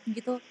semangat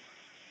gitu.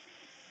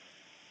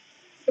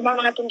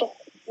 Semangat untuk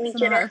mikir,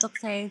 semangat untuk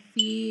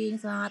saving,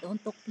 semangat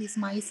untuk please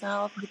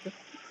myself gitu.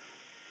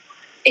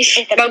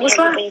 Bagus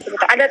lah.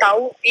 Ada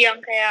tahu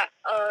yang kayak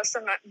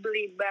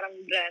beli barang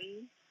brand,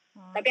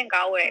 tapi yang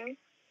KW.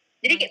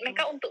 Jadi kayak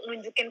mereka untuk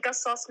nunjukin ke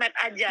sosmed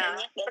aja.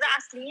 Padahal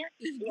aslinya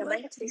ya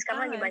banyak sih,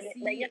 sekarang lagi banyak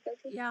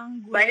sih.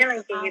 Yang gue banyak ke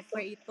lagi kayak kafe gitu.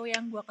 Itu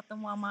yang gue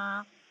ketemu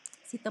sama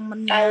si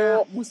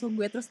temennya musuh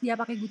gue, terus dia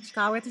pakai Gucci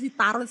KW, terus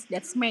ditaruh di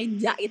atas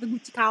meja itu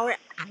Gucci KW.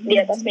 Di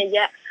atas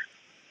meja.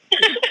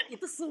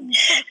 Itu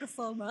sumpah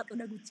kesel banget,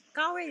 udah Gucci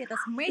KW di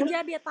atas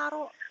meja dia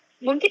taruh.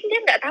 Mungkin dia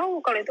nggak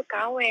tahu kalau itu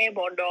KW,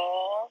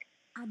 bodoh.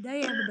 Ada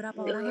ya beberapa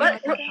orang yang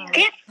nggak tahu.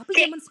 Tapi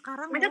zaman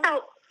sekarang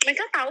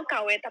mereka tahu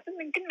KW, tapi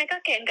mungkin mereka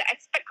kayak nggak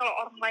expect kalau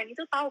orang lain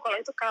itu tahu kalau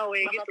itu KW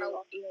gitu.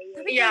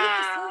 Tapi kayak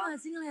kesel nggak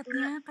sih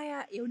ngeliatnya,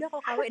 kayak ya udah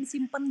kalau KW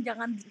disimpan,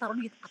 jangan ditaruh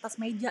di atas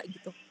meja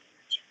gitu.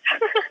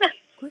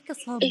 Gue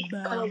kesel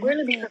banget. Kalau gue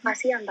lebih ke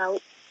kasihan tahu.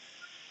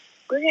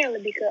 Gue kayak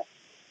lebih ke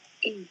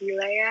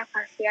gila ya,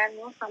 kasihan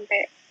lo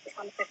sampai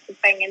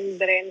pengen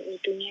brand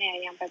itunya ya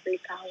yang beli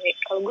KW.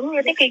 Kalau gue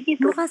ngeliatnya kayak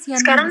gitu.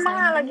 Sekarang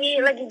mah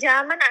lagi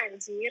zaman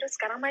anjir.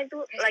 Sekarang mah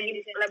itu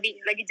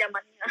lagi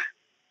zamannya.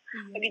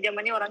 Lagi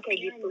zamannya orang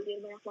kayak gitu.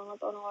 Banyak banget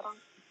orang-orang.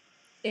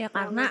 Ya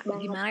karena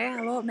gimana ya,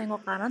 lo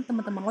nengok kanan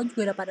teman-teman lo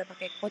juga udah pada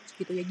pakai Coach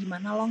gitu ya,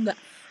 gimana lo nggak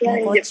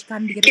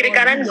coachkan diri kiri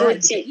kanan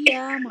Gucci gitu.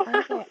 Iya,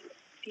 makanya kayak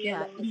ya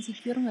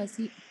insecure nggak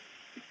sih?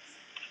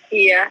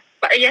 Iya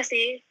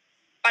sih.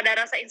 Pada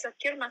rasa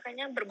insecure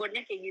makanya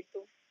berbuatnya kayak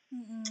gitu.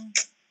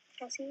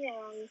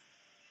 Kasihan.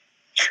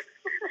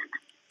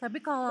 Tapi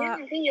kalau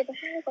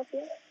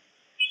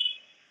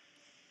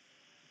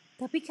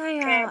tapi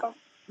kayak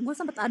gue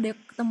sempet ada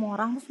ketemu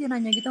orang terus dia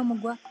nanya gitu sama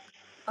gue,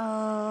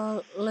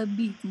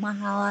 lebih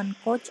mahalan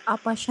Coach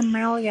apa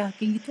Chanel ya,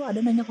 kayak gitu. Ada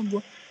nanya ke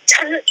gue.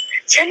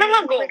 Chanel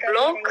lah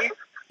goblok.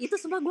 Itu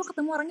sumpah gue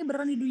ketemu orangnya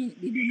beneran di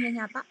dunia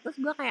nyata, terus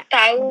gue kayak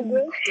tahu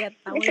gue. Ya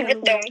tahu ya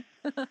lu.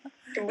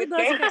 Tapi gue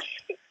langsung kayak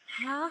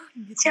hah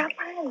gitu.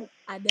 Siapa?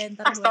 Ada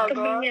ntar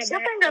gue.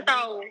 Siapa yang nggak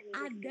tahu?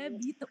 Ada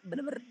gitu,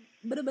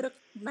 bener-bener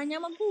nanya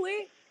sama gue.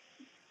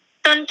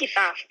 Teman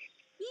kita.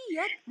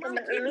 Iya,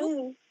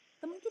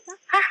 temen kita.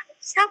 Hah?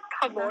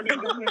 Siapa? Bodoh.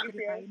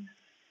 Ceritain.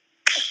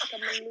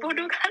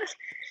 Bodoh kan?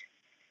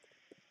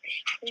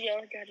 Iya,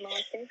 jahat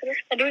banget sih. Terus,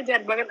 aduh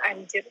jahat banget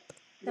anjir.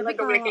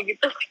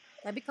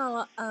 Tapi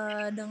kalau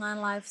dengan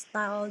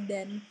lifestyle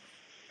dan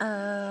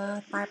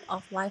type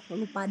of life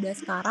lu pada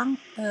sekarang,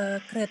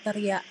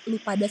 kriteria lu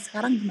pada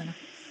sekarang gimana?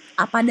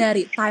 Apa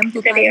dari time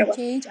to time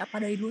change?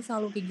 Apa dari dulu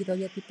selalu kayak gitu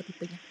aja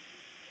tipe-tipenya?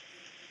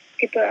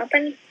 Tipe apa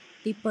nih?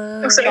 Tipe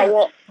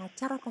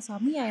pacar atau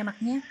suami ya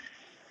enaknya?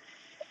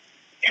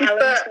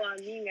 Calon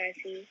suami nggak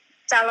sih?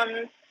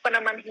 Calon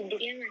peneman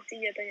hidupnya nggak sih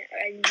jatuhnya?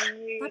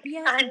 Anjing. Tapi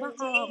ya sumpah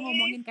kalau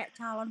ngomongin kayak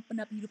calon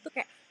pendamping hidup tuh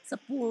kayak 10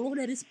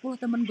 dari 10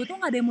 temen gue tuh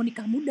nggak ada yang mau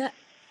nikah muda.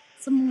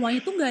 Semuanya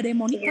tuh nggak ada yang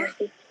mau nikah.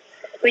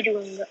 Gue juga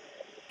enggak.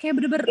 Kayak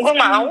bener-bener Gue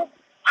mau.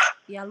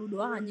 Ya lu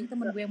doang anjing,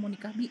 temen gue yang mau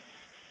nikah, Bi.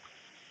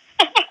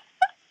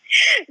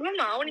 Gue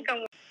mau nih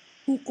kamu.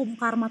 Hukum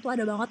karma tuh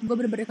ada banget. Gue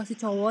bener-bener kasih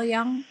cowok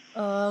yang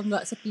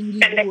gak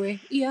setinggi Pendek. gue.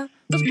 Iya.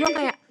 Terus gue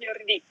kayak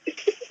Jordi.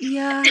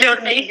 iya.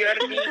 Jordi.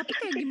 Tapi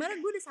kayak gimana,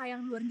 gue udah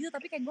sayang duluan gitu.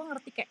 Tapi kayak gue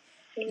ngerti kayak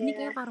ini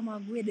kayak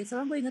karma gue deh.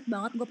 Soalnya gue inget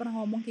banget gue pernah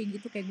ngomong kayak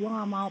gitu. Kayak gue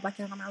gak mau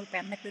pacaran sama lu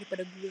pendek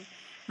daripada gue.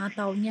 Nah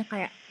taunya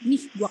kayak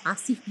nih gue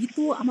kasih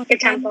gitu sama Tuhan.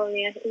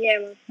 Kecantolnya. Iya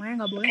emang. Makanya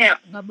gak boleh Kayak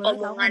gak boleh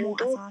tau omongan ngomong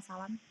tuh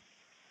asal-asalan.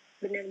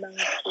 bener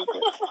banget gitu.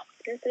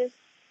 Terus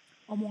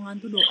Omongan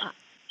tuh doa.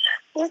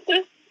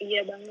 terus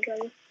iya banget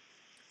lagi.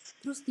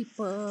 Terus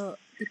tipe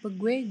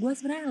gue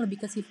sebenarnya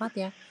lebih ke sifat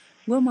ya.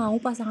 Gue mau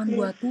pasangan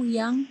gue tuh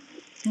yang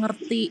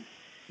ngerti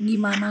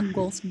gimana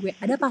goals gue.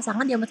 Ada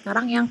pasangan zaman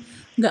sekarang yang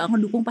nggak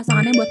ngedukung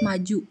pasangannya buat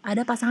maju.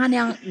 Ada pasangan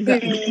yang nggak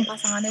dukung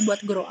pasangannya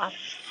buat grow up.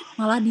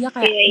 Malah dia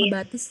kayak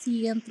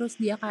ngebatasin, terus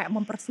dia kayak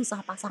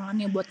mempersusah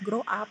pasangannya buat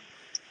grow up.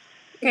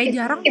 Kayak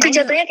jarang. Itu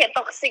jatuhnya kayak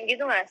toxic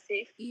gitu gak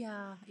sih?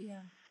 Iya.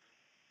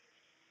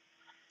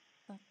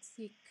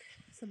 Toxic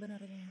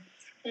sebenarnya.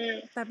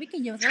 Tapi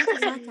kayak zaman sekarang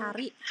susah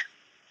cari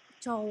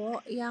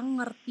cowok yang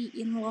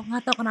ngertiin lo.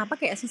 Nggak tahu kenapa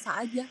kayak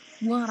susah aja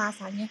gue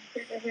ngerasanya.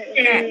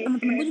 Kayak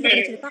temen-temen gue juga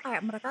pada cerita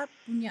kayak mereka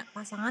punya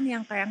pasangan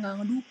yang kayak nggak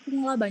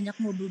ngedukung lah, banyak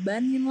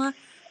ngebebanin lah,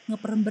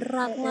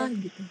 ngeperberat lah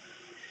gitu.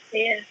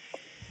 Iya.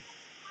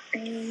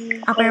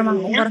 Apa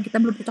emang umur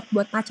kita belum cocok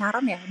buat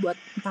pacaran ya, buat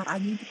ntar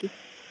aja gitu?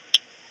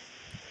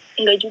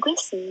 Enggak juga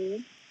sih,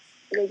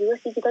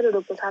 kita udah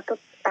 21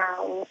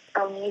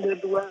 tahun ini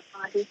 22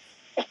 masih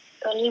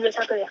tahun ini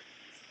 21 ya,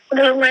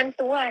 udah lumayan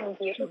tua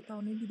anjir.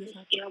 Tahun ini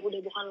 21 ya udah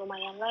bukan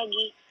lumayan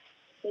lagi,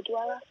 udah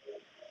tua lah.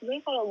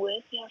 Sebenernya kalau gue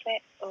sih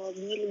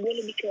gue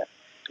lebih ke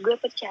gue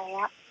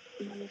percaya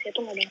manusia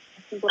tuh gak ada yang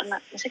sempurna.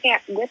 Maksudnya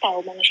kayak gue tahu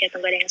manusia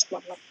tuh gak ada yang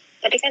sempurna,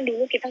 tapi kan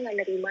dulu kita gak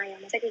nerima ya,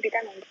 maksudnya kita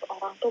nanti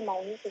orang tuh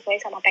maunya sesuai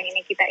sama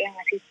pengennya kita, ya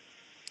gak sih?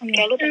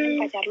 Kayak lu pengen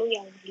pacar lu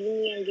yang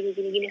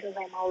gini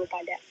sesuai mau lu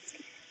pada.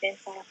 Dan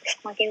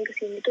makin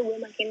kesini tuh gue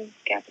makin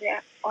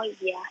kayak oh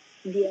iya,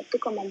 dia tuh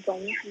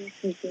kemampuannya hanya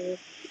segini,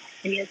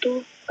 dia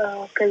tuh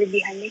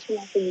kelebihannya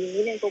cuma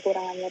segini dan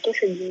kekurangannya tuh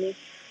segini.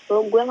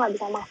 Lo gue nggak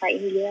bisa maksain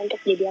dia untuk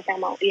jadi apa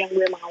yang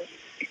gue mau.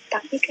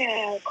 Tapi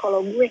kayak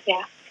kalau gue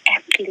ya,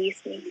 at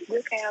least nih,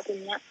 gue kayak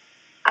punya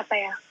apa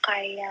ya,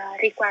 kayak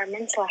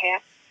requirements lah ya,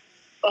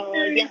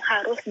 yang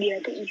harus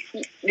dia tuh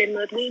isi. Dan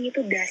menurut gue ini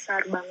tuh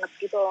dasar banget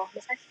gitu loh.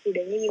 Maksudnya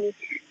setidaknya gini,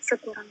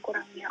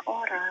 sekurang-kurangnya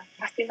orang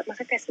pasti,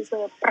 maksudnya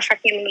kayak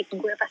perfectnya menurut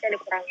gue pasti ada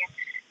kurangnya,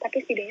 tapi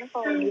setidaknya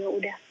kalau dia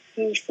udah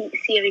ngisi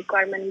si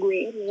requirement gue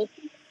ini,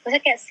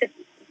 maksudnya kayak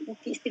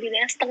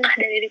setidaknya setengah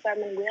dari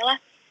requirement gue lah,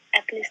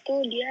 at least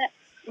tuh dia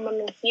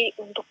memenuhi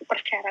untuk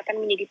persyaratan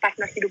menjadi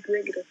partner hidup gue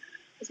gitu.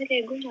 Maksudnya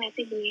kayak gue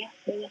ngeliatnya gini ya,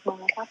 banyak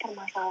banget lah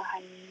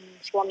permasalahan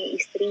suami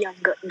istri yang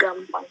gak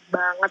gampang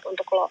banget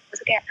untuk lo.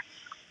 Maksudnya kayak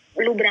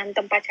lu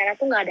berantem pacaran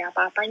tuh gak ada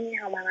apa-apanya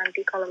sama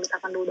nanti kalau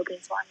misalkan lu udah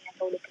punya suami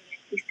atau udah punya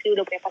istri,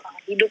 udah punya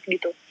pasangan hidup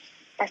gitu.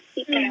 Pasti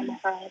kayak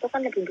masalahnya itu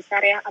kan lebih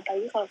besar ya,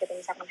 apalagi kalau kita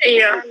misalkan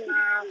punya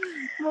anak,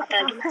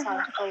 apalagi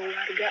masalah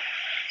keluarga.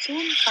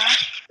 Sumpah,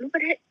 lu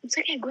pada,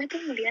 misalnya kayak gue tuh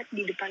ngeliat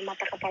di depan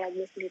mata kepala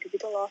gue sendiri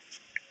gitu loh.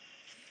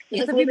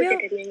 Ya tapi Bel,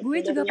 gue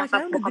juga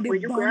pacaran udah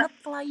gede banget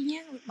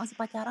kelainya, masih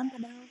pacaran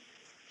padahal.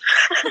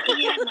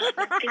 Iya,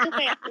 itu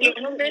kayak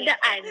yang beda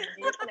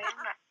anjir,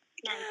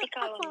 nanti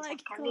kalau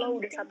misalkan lo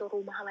udah satu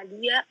rumah sama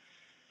dia,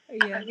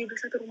 apalagi udah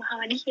satu rumah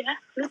sama dia,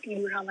 lo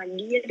tidur sama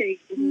dia dari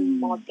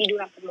mau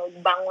tidur sampai mau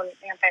bangun,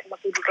 sampai mau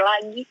tidur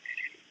lagi,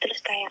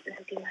 terus kayak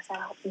nanti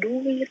masalah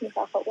duit,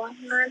 masalah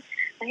keuangan,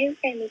 akhirnya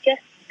kayak mikir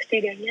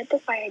setidaknya tuh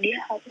kayak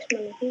dia harus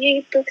memenuhi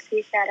itu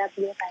si syarat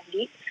dia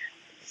tadi.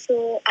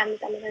 So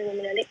amit-amit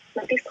medali,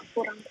 nanti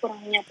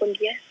sekurang-kurangnya pun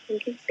dia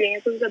mungkin setidaknya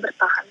tuh bisa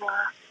bertahan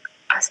lah,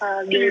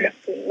 asal dia udah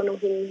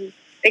memenuhi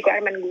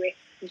requirement gue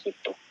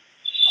gitu.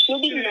 Lu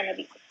gimana,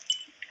 Bi?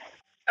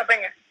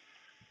 Apanya?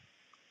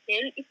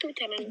 Ya itu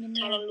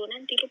calon lu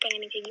nanti, lu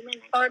pengen kayak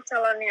gimana? Oh,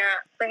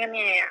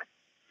 pengennya ya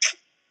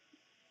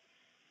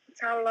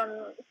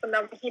calon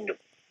pendamping hidup.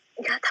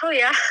 Gak tahu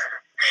ya.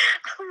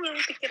 Aku belum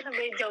pikir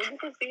sampai jauh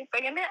gitu sih.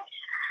 Pengennya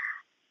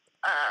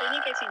ini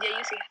kayak si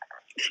Jayu sih.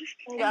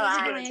 Enggak lah.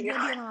 Dia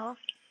malah,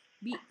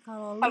 Bi,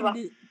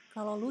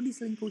 kalau lu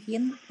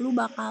diselingkuhin, lu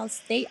bakal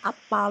stay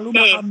apa lu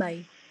bakal bye?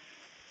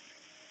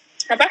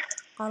 Apa?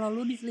 Kalau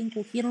lu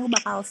diselingkuhin, lu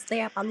bakal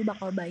stay apa lu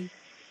bakal bye?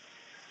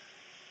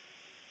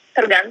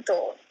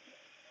 Tergantung.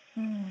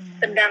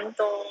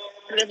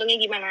 Tergantungnya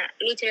gimana?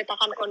 Lu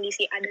ceritakan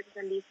kondisi A dan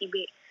kondisi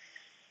B.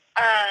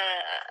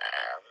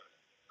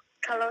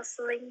 Kalau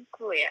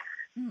selingkuh ya.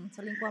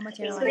 Selingkuh sama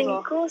cewek.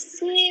 Selingkuh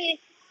sih.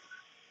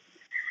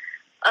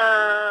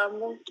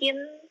 Mungkin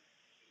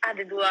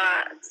ada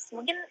dua.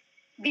 Mungkin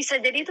bisa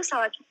jadi itu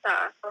salah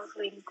kita kalau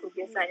selingkuh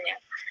biasanya.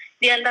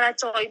 Di antara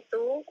cowok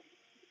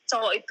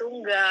itu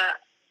nggak,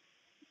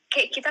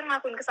 kayak kita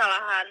ngelakuin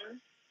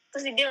kesalahan,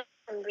 terus dia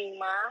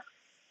menerima,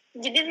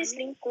 jadi dia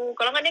selingkuh.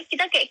 Kalau nggak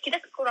kita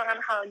kekurangan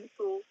hal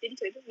gitu, jadi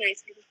cowok itu nggak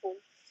selingkuh.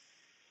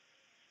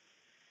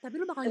 Tapi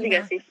lu bakal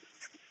gimana? Sih?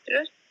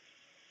 Terus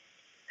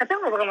Tapi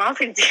aku gak bakal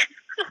maafin sih.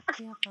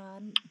 Iya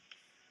kan.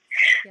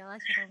 Yalah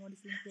siapa mau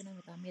diselingkuhin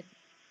amit-amit.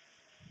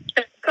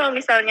 Kalau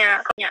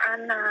misalnya punya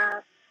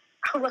anak,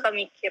 aku bakal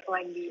mikir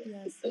lagi.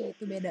 Iya sih,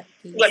 itu beda.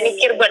 Buat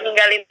mikir buat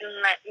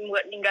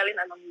ninggalin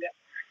atau enggak.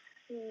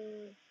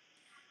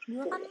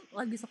 Gue kan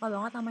lagi suka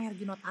banget sama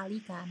Herjunot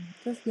Ali kan.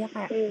 Terus dia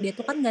kayak dia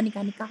tuh kan gak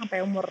nikah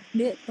sampai umur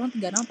dia cuma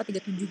 36 atau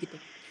 37 gitu.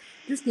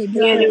 Terus dia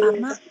bilang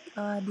karena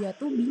dia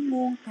tuh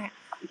bingung kayak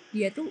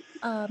dia tuh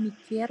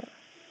mikir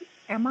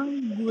emang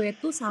gue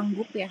tuh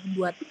sanggup ya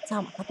buat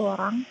sama satu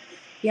orang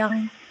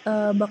yang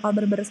bakal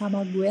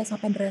bersama gue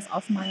sampai the rest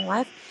of my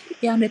life,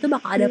 yang dia tuh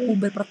bakal ada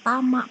puber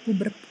pertama,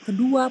 puber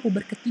kedua,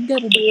 puber ketiga,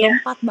 puber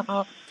keempat,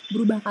 bakal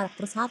berubah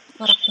karakter 1,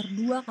 karakter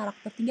 2,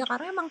 karakter 3,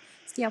 karena emang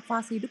setiap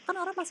fase hidup kan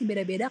orang pasti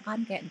beda-beda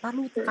kan, kayak ntar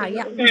lu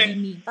kaya lu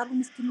gini, ntar lu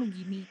miskin lu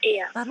gini,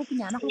 ntar lu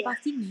punya anak lu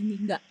pasti gini,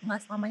 nggak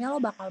selamanya lo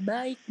bakal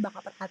baik,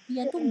 bakal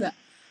perhatian tuh nggak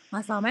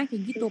selamanya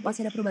kayak gitu,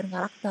 pasti ada perubahan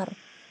karakter.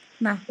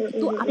 Nah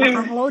itu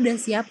apakah lo udah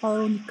siap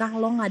kalau nikah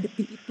lo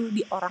ngadepin itu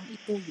di orang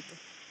itu gitu?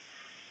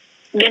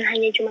 Dan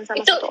hanya cuma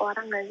sama satu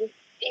orang gak sih?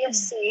 Iya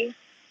sih.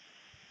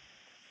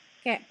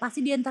 Kayak pasti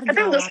dia ntar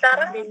tapi untuk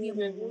sekarang dia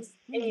mulus.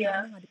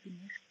 Iya.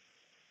 Ngadepinnya.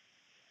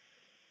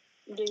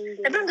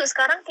 Tapi untuk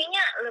sekarang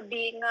kayaknya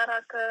lebih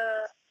ngarah ke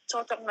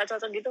cocok nggak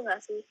cocok gitu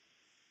nggak sih?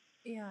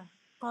 Iya.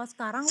 Kalau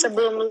sekarang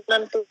sebelum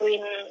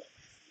nentuin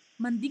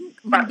mending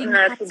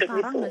cut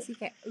sekarang nggak sih,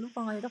 kayak lu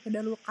kalau nggak cocok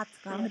udah lu cut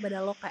sekarang daripada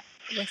lo kayak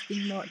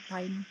wasting more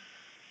time.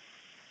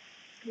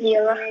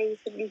 Iyalah,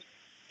 sedih.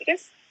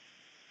 Terus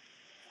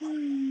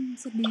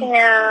sedih.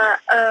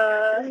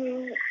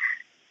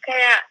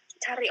 Kayak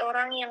cari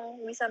orang yang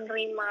bisa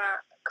nerima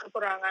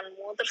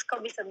kekuranganmu, terus kau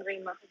bisa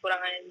nerima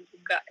kekurangannya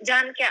juga.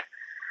 Jangan kayak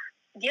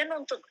dia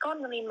nuntut kau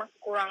nerima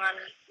kekurangan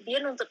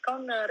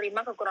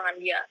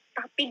dia,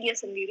 tapi dia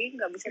sendiri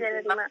nggak bisa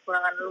nerima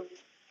kekurangan lu.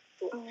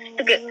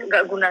 Itu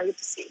gak guna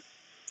gitu sih.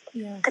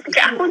 Iya, tapi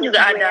kayak aku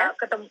juga ada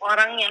ketemu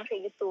orang yang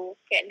kayak gitu,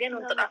 kayak dia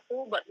nuntut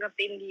aku buat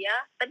ngertiin dia,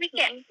 tapi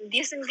kayak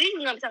dia sendiri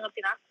nggak bisa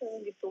ngertiin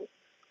aku gitu.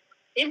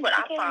 Ini buat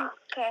apa?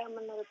 Kayak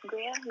menurut gue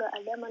ya nggak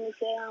ada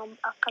manusia yang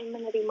akan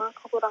menerima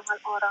kekurangan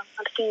orang,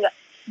 ngerti nggak?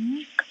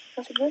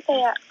 Maksud gue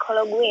kayak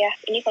kalau gue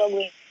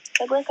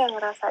kayak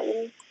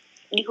ngerasain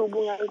di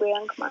hubungan gue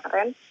yang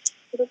kemarin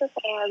itu tuh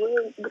kayak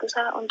gue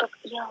berusaha untuk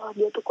ya Allah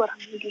dia tuh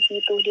kurangnya di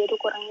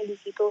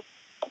situ,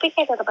 tapi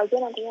kayak tetap aja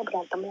nantinya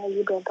berantem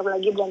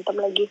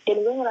lagi, dan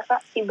gue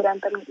ngerasa si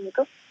berantem ini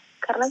tuh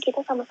karena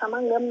kita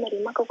sama-sama nggak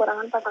menerima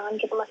kekurangan pasangan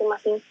kita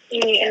masing-masing.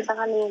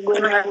 Misalkan nih gue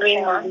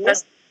menerima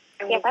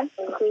ya kan,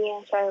 gue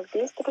yang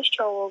childish, terus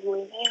cowok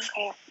gue yang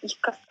kayak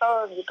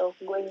kesel gitu,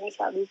 gue yang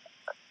childish,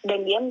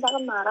 dan dia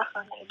misalkan marah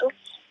karena itu,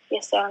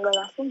 ya secara nggak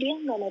langsung dia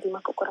nggak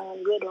nerima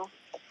kekurangan gue dong.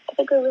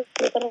 Tapi gue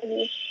mikir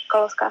lagi,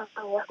 kalau sekarang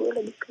ya gue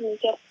lebih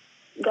mikir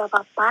gak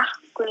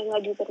apa-apa gue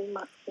nggak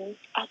diterima,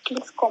 at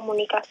least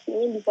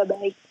komunikasinya bisa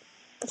baik.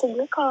 Maksud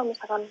gue kalau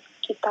misalkan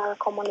kita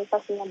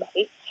komunikasinya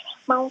baik,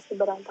 mau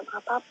seberantem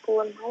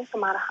apapun, mau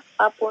semarah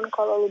apapun,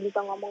 kalau lu bisa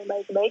ngomong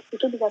baik-baik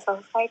itu bisa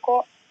selesai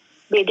kok.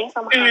 Beda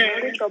sama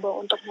halnya lu coba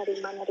untuk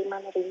nerima,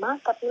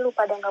 tapi lu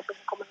pada nggak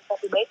punya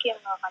komunikasi baik, yang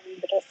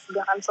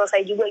nggak akan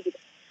selesai juga gitu.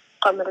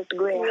 Kalau menurut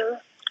gue ya,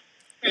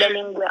 dan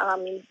yang gue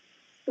alamin.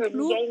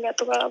 Lu nggak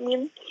tuh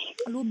alamin.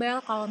 Lu Bel,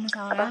 kalau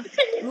misalnya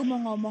lu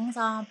mau ngomong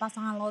sama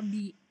pasangan lo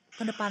di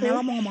kedepannya,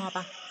 lo mau ngomong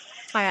apa?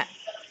 Kayak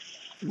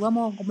gue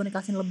mau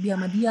komunikasi lebih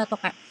sama dia, atau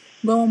kayak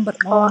gue mau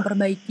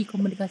memperbaiki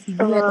komunikasi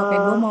gue, atau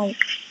kayak gue mau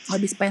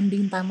lebih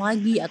spending time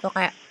lagi, atau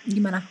kayak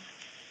gimana?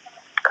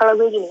 Kalau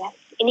gue gini ya,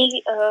 ini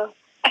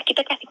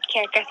kita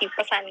kasih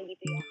pesan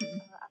gitu ya,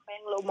 apa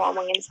yang lo mau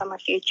omongin sama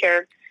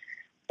future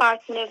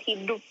partner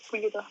hidup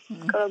gitu.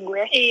 Kalau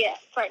gue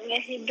partner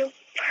hidup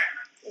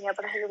nggak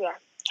pernah hidup ya.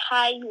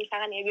 Hai,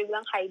 misalkan ya gue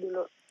bilang hai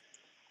dulu,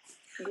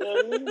 gue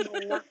ini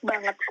banyak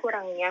banget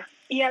kurangnya.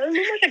 Iya, lu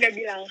masa gak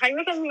bilang hai,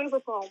 lu kan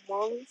langsung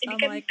ngomong. Jadi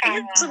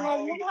kan langsung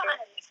ngomong lah,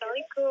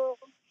 assalamualaikum.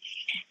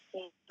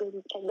 Ya,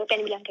 gue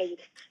pengen bilang kayak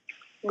gitu,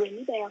 gue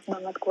ini banyak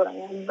banget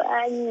kurangnya,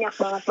 banyak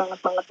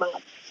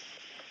banget.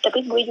 Tapi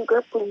gue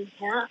juga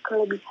punya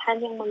kelebihan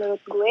yang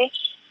menurut gue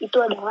itu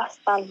adalah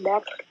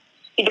standar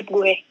hidup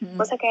gue.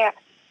 Maksudnya kayak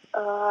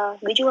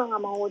gue juga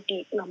nggak mau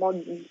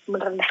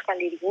merendahkan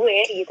diri gue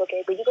gitu,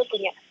 kayak gue juga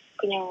punya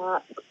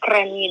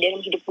keren nih dalam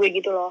hidup gue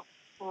gitu loh.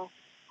 Nah,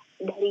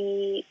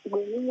 dari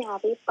gue ini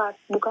nyari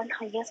bukan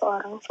hanya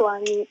seorang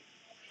suami,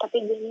 tapi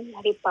gue ini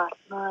nyari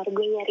partner,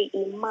 gue nyari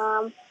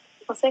imam.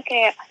 Maksudnya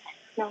kayak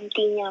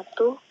nantinya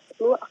tuh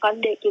lu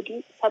akan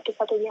jadi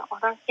satu-satunya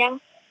orang yang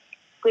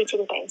gue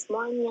ceritain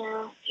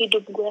semuanya,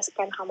 hidup gue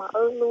spend sama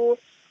elu,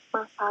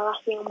 masalah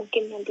yang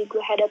mungkin nanti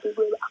gue hadapi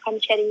gue akan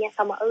carinya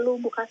sama elu,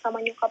 bukan sama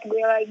nyokap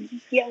gue lagi,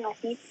 ya nggak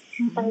sih?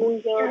 Tanggung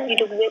jawab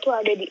hidup gue tuh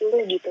ada di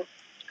elu gitu.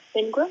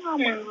 Dan gue nggak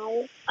mau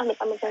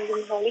amit-amit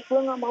tanggung jawab,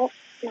 gue nggak mau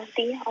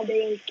nantinya ada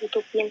yang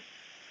ditutupin.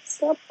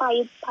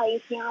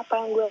 Sepahit-pahitnya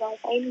apa yang gue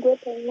rasain, gue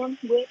pengen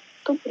gue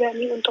tuh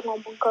berani untuk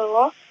ngomong ke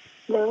lo,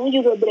 dan lo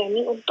juga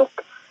berani untuk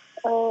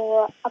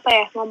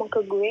ngomong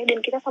ke gue, dan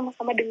kita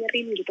sama-sama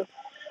dengerin gitu.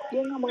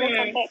 Dia nggak mau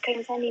sampai kayak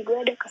misalnya gue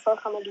ada kesel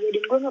sama dia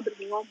dan gue nggak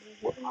berani ngomong,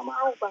 gue nggak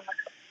mau banget.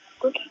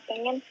 Gue kayak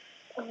pengen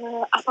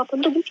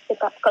apapun tuh gue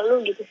cerita ke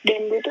lu gitu,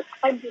 dan gue tuh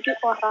akan jadi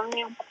orang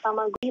yang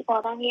pertama, gue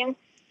orang yang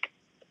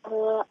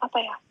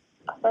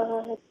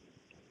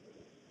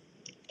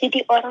jadi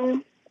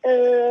orang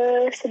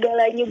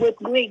segalanya buat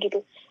gue gitu.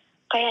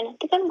 Kayak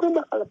nanti kan gue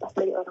bakal lepas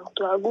dari orang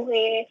tua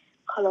gue,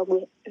 kalau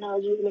gue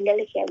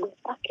mendalik ya, gue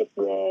sakit,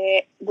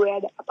 gue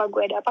ada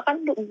apa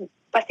kan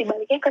pasti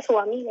baliknya ke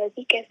suami gak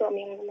sih, kayak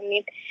suami yang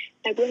nemenin.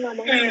 Nah gue nggak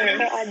mau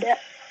kayak ada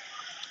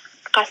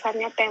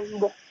kasarnya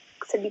tembok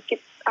sedikit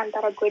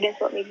antara gue dan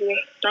suami gue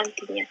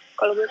nantinya,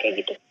 kalau gue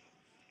kayak gitu.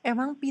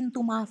 Emang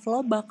pintu maaf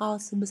lo bakal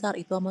sebesar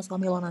itu sama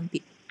suami lo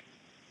nanti?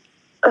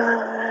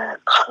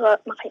 Kalau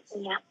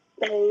makanya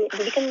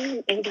jadi kan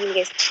gini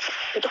guys,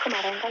 itu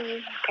kemarin kan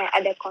kayak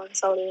ada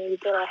konseling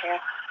gitu lah ya.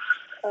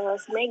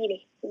 Sebenarnya gini,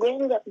 gue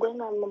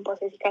nggak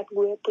memposisikan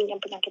gue punya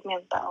penyakit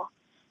mental,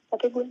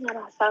 tapi gue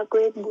ngerasa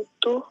gue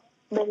butuh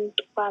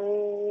bantuan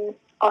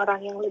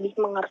orang yang lebih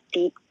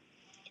mengerti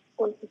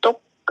untuk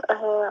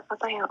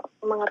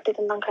mengerti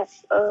tentang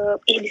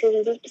bisa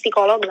disebut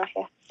psikolog lah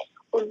ya,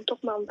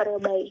 untuk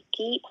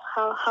memperbaiki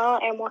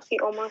hal-hal emosi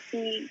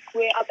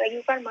gue,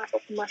 apalagi kan masuk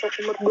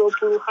umur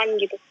 20-an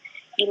gitu,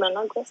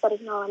 dimana gue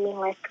sering ngalamin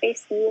life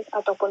crisis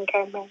ataupun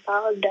kayak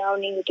mental down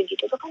yang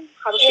gitu-gitu tuh kan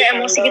harus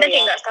emosi kita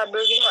kayak nggak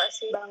stabil gitu gak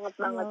sih? Banget.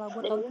 Gue Dan tau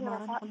gue kemarin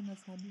ngerasa aku nggak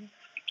stabil.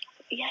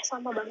 Iya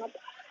sama banget.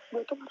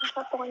 Gue tuh ngerasa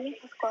pokoknya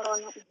pas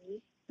corona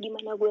ini,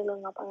 dimana gue nggak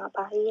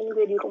ngapa-ngapain,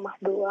 gue di rumah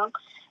doang,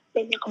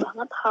 banyak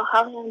banget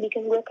hal-hal yang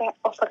bikin gue kayak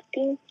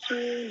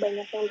overthinking,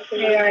 banyak yang bikin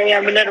Iya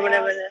benar.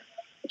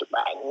 Itu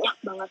banyak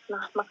banget.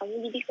 Nah makanya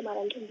jadi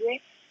kemarin tuh gue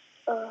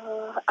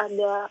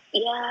agak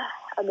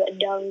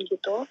down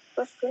gitu,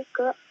 terus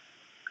gue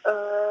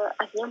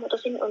akhirnya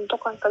mutusin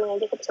untuk konseling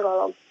aja ke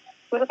psikolog.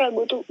 Maksudnya kayak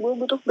gue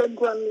butuh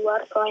bantuan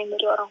luar selain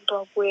dari orang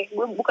tua gue.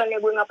 Bukannya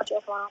gue nggak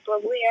percaya sama orang tua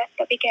gue ya,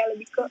 tapi kayak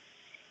lebih ke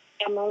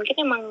ya mungkin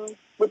emang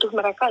butuh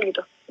mereka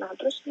gitu. Nah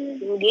terus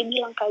dia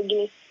bilang kayak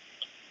gini,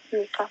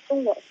 nikah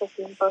tuh nggak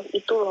sesimpel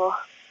itu loh.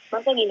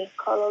 Masa gini,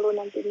 kalau lu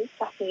nanti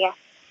nikah nih ya,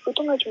 lu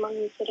tuh nggak cuma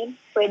mikirin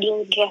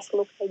wedding dress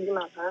lu kayak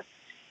gimana,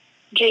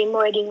 dream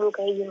wedding lu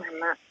kayak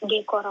gimana,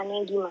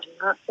 dekorannya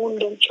gimana,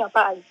 undang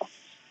siapa aja,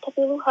 tapi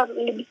lu harus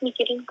lebih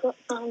mikirin ke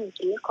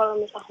nanti kalau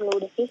misalnya lu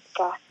udah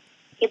nikah,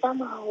 kita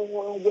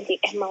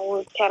mau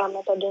cara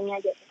metodenya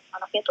aja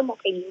anaknya tuh mau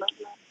kayak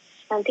gimana,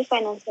 nanti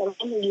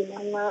finansialnya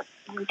gimana,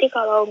 nanti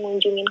kalau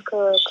ngunjungin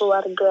ke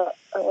keluarga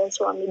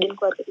suami dan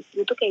keluarga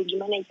istri itu kayak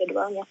gimana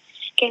jadwalnya,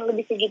 kayak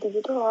lebih kayak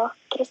gitu-gitu loh.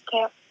 Terus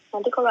kayak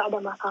nanti kalau ada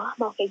masalah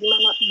mau kayak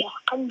gimana,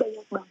 bahkan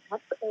banyak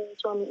banget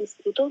suami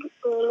istri itu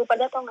lu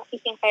pada tau gak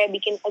sih yang kayak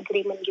bikin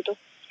agreement gitu,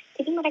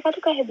 jadi mereka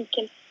tuh kayak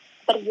bikin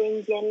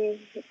perjanjian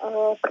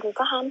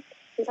pernikahan,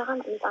 misalkan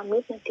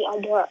amit-amit nanti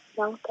ada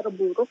yang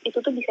terburuk, itu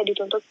tuh bisa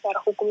dituntut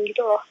secara hukum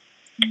gitu loh.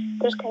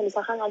 Terus kayak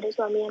misalkan ada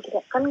suami yang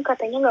tidak, kan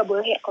katanya nggak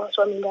boleh ya kalau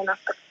suami nggak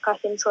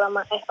nafkahin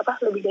selama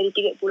lebih dari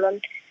 3 bulan,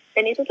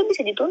 dan itu tuh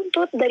bisa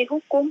dituntut dari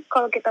hukum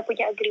kalau kita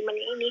punya agreement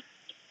ini.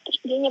 Terus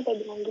dia nyampe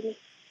bilang gini,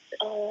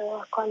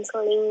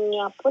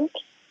 konselingnya pun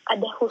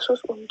ada khusus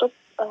untuk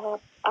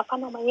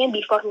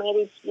before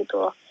marriage gitu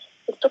loh.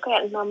 Itu tuh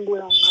kayak 6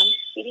 bulanan,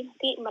 jadi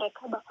nanti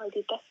mereka bakal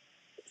dites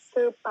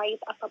sepahit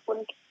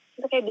apapun,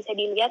 itu kayak bisa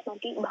dilihat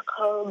nanti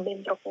bakal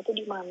bentroknya tuh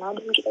di mana,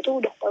 dan kita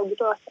tuh udah tahu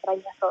gitu lah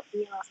caranya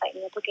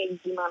nyelesainnya tuh kayak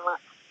gimana.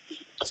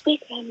 Terus gue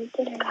kayak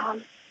mikir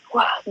kan,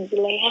 wah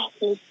gila ya,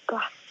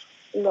 nikah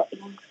nggak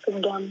yang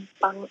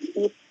segampang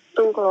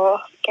itu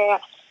loh.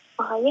 Kayak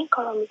makanya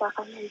kalau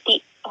misalkan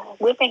nanti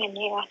gue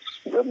pengennya ya,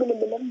 gue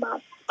bener-bener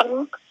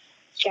mateng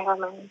secara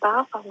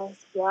mental,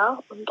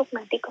 finansial, untuk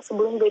nanti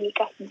sebelum gue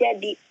nikah.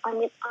 Jadi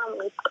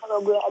amit-amit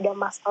kalau gue ada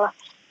masalah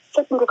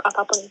seburuk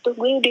apapun itu,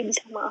 gue udah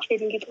bisa maafin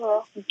gitu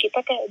loh.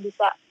 Kita kayak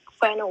bisa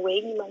find a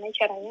way gimana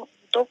caranya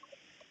untuk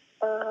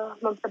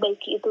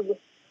memperbaiki itu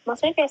gitu.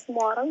 Maksudnya kayak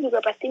semua orang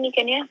juga pasti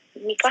mikirnya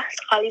nikah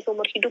sekali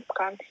seumur hidup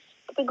kan,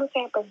 tapi gue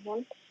kayak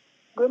pengen,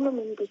 gue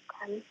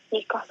memimpikan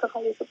nikah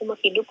sekali seumur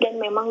hidup, dan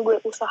memang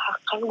gue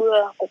usahakan, gue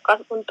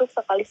lakukan untuk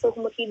sekali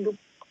seumur hidup.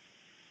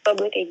 Kalau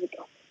gue kayak gitu.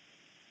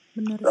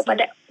 Bener lo sih.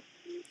 Pada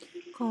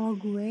kalau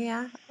gue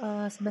ya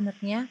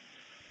sebenarnya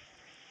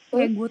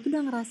kayak gue tuh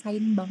udah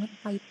ngerasain banget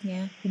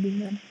pahitnya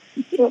hubungan.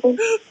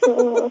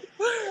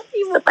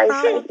 Ih, mau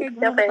ketawa, kayak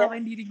gue mau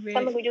ketawain diri gue.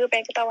 Sama gue juga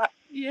pengen ketawa.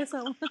 Iya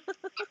sama.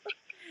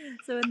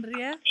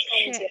 Sebenarnya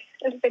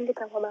kayak pengen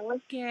ketawa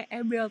banget. Kayak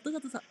Ebel tuh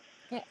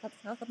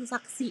satu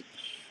saksi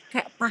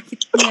kayak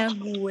pahitnya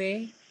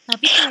gue,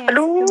 tapi kayak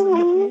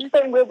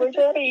pengen gue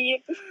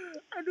bocorin.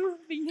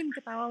 Pingin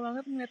ketawa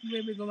banget ngeliat gue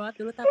bego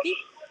banget dulu, tapi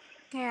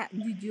kayak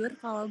jujur,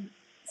 kalau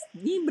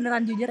ini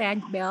beneran jujur ya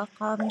Bel,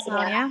 kalau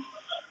misalnya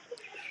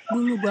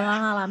dulu gue gak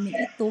ngalamin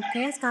itu,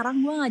 kayak sekarang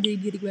gue gak jadi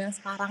diri gue yang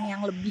sekarang,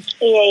 yang lebih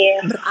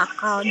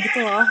berakal gitu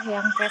loh,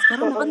 yang kayak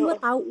sekarang bahkan gue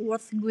tahu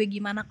worth gue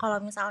gimana.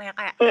 Kalau misalnya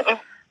kayak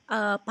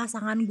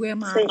pasangan gue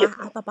marah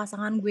atau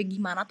pasangan gue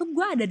gimana tuh,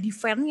 gue ada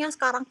defense-nya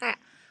sekarang, kayak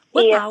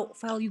gue tahu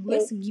value gue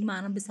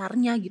segimana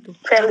besarnya gitu.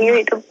 Value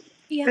itu.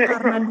 Iya,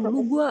 karena dulu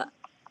gue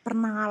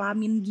pernah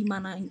ngalamin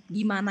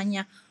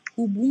gimananya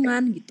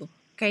hubungan gitu.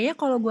 Kayaknya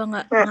kalau gue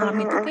nggak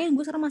ngalamin itu, kayaknya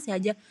gue sekarang masih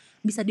aja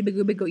bisa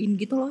dibego-begoin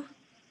gitu loh.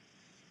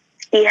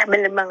 Iya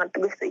bener banget,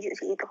 gue setuju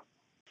sih itu.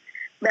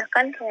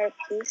 Bahkan kayak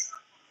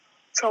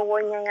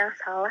cowoknya yang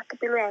salah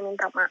tapi lu yang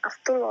minta maaf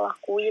tuh lo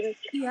lakuin.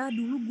 Iya,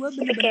 dulu gue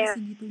bener-bener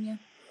segitunya,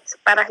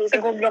 separah itu,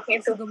 segoblok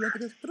itu.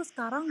 Terus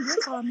sekarang gue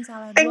kalau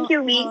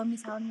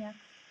misalnya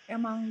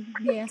emang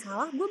dia yang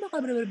salah, gue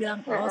bakal bener-bener bilang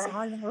lo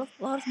salah dan lo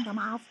harus minta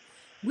maaf.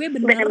 Gue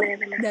bener.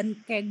 Dan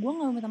kayak gue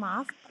nggak mau minta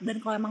maaf, dan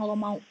kalau emang lo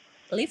mau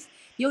leave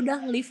ya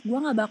udah leave, gue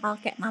nggak bakal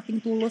kayak nothing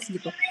tulus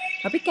gitu.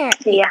 Tapi kayak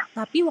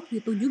tapi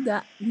waktu itu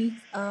juga nih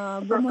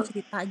gue mau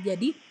cerita.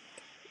 Jadi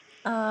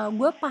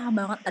gue paham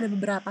banget ada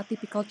beberapa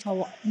tipikal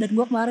cowok, dan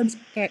gue kemarin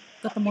kayak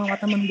ketemu sama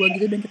temen gue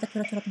gitu, dan kita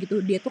curhat gitu.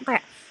 Dia tuh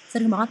kayak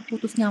sering banget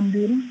putus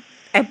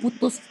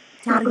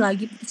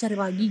cari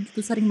lagi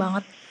gitu, sering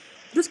banget.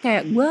 Terus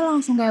kayak gue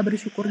langsung kayak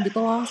bersyukur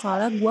gitu loh,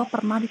 soalnya gue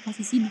pernah di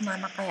posisi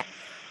dimana kayak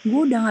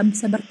gue udah nggak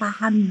bisa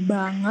bertahan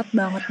banget.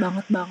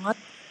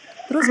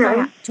 Terus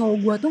kayak cowok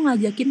gue tuh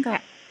ngajakin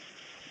kayak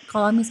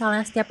kalau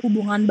misalnya setiap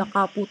hubungan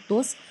bakal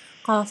putus,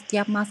 kalau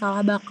setiap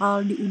masalah bakal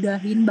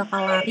diudahin,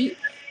 bakal lari,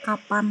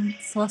 kapan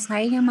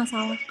selesainya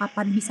masalah,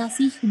 kapan bisa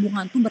sih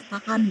hubungan tuh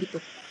bertahan gitu.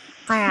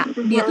 Kayak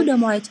dia tuh udah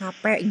mulai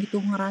capek gitu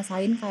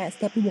ngerasain kayak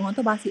setiap hubungan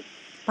tuh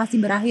pasti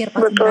berakhir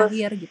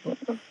gitu.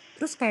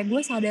 Terus kayak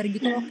gue sadar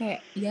gitu loh,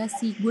 kayak ya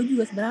sih, gue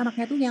juga sebenarnya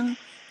anaknya tuh yang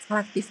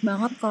selektif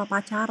banget kalau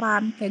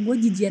pacaran. Kayak gue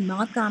jijian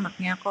banget ke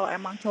anaknya kalau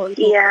emang cowok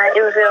itu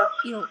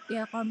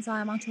ya kalau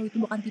misalnya emang cowok itu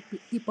bukan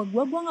tipe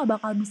gue nggak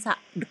bakal bisa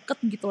deket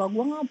gitu loh.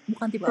 Gue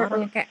bukan tipe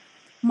orang yang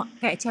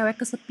kayak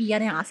cewek kesepian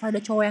yang asal ada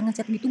cowok yang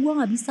ngechat gitu. Gue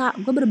nggak bisa.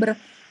 Gue bener-bener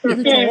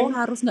itu cowok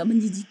harus nggak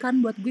menjijikan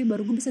buat gue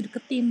baru gue bisa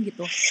deketin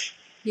gitu.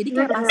 Jadi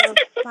kayak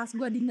pas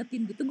gue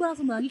diingetin gitu, gue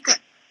langsung lagi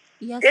kayak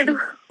iya sih,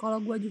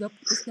 kalau gue juga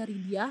putus dari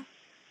dia,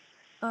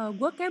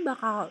 gue kayak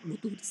bakal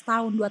butuh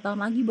setahun 2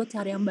 tahun lagi buat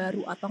cari yang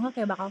baru, atau enggak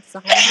kayak bakal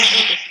susah lagi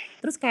gitu.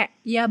 Terus kayak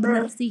ya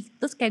bener sih.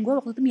 Terus kayak gue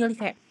waktu itu milih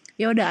kayak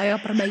ya udah ayo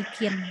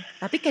perbaikin.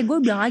 Tapi kayak gue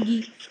bilang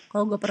lagi,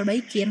 kalau gue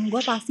perbaikin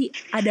gue pasti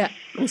ada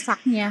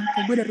rusaknya.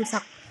 Kayak gue udah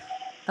rusak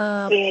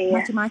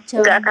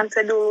macem-macem. Gak akan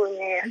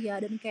sedulunya ya. Iya,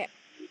 dan kayak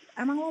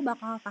emang lo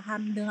bakal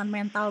tahan dengan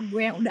mental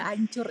gue yang udah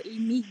hancur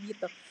ini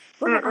gitu.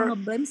 Gue bakal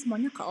ngeblame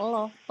semuanya ke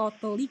lo,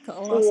 totally ke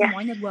lo,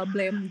 semuanya gue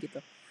blame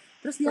gitu.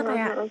 Terus dia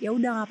kayak ya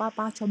udah nggak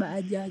apa-apa, coba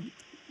aja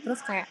gitu.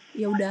 Terus kayak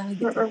ya udah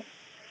gitu.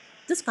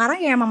 Terus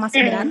sekarang ya emang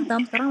masih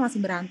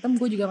berantem.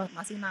 Gue juga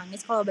masih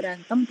nangis kalau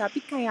berantem.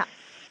 Tapi kayak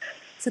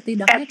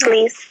setidaknya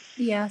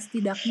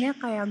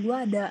kayak gue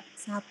ada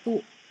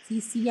satu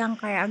sisi yang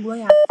kayak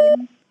gue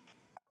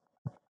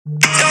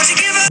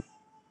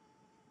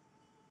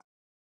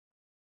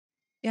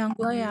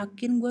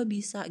yakin gue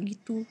bisa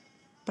gitu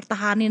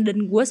pertahanin.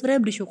 Dan gue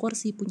sebenarnya bersyukur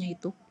sih punya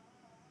itu.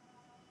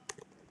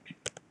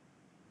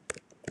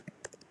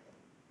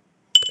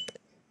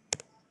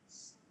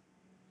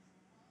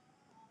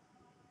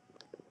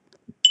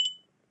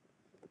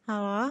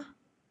 Halo?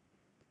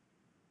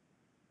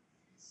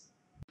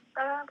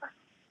 Apa?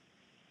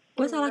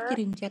 Gue salah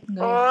kirim chat enggak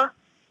ya? Oh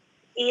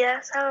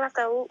iya, salah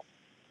tahu.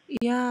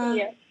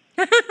 Iya.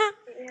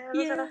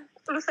 Iya.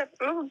 Lu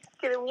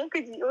kirimnya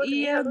ke Gio.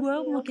 Iya, gue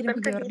mau kirim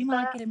ke Jordi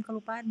malah kirim ke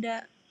lu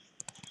pada.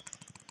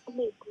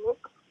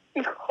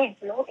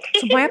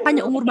 Supaya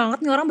panjang umur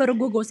banget nih orang, baru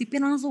gue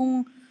gosipin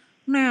langsung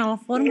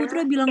nelpon. Gue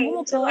tuh udah bilang gue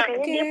mau podcast.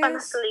 Kayaknya dia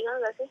panas telinga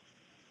gak sih?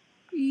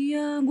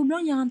 Iya, gue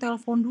bilang jangan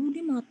telepon dulu,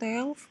 dia malah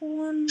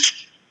telepon.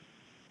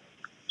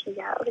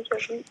 Iya, udah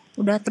jadi.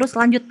 Udah, terus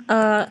lanjut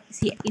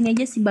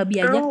si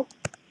babi aja.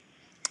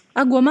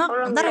 Gue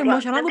mah ntar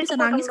emosional, gue bisa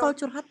nangis kalau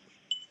curhat.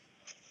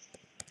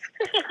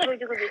 Gue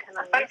juga bisa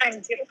nangis.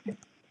 Anjir.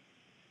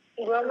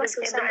 Gue mah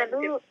susah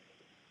dulu.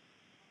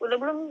 Udah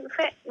belum,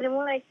 Fe? Udah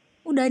mulai?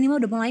 Udah, ini mah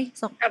udah mulai.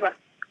 Sok. Apa?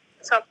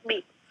 Sok, Bi.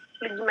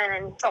 Lu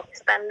gimana nih? Sok.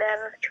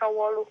 Standar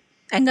cowok lu.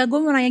 Enggak, gue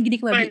mau nanya gini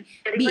ke Babi.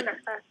 Bi,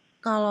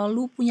 kalau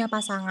lu punya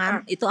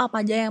pasangan, itu apa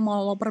aja yang mau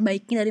lo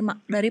perbaikin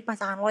dari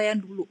pasangan lo yang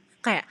dulu?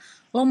 Kayak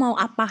lo mau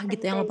apa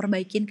gitu yang lo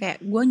perbaikin?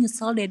 Kayak gue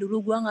nyesel deh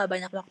dulu gue nggak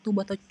banyak waktu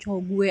buat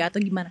cowok gue, atau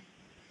gimana?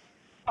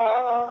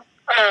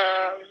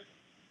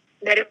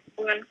 Dari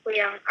hubunganku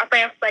yang apa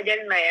yang aku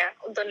pelajarin lah ya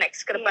untuk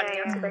next ke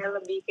depannya supaya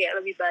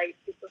lebih baik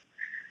gitu.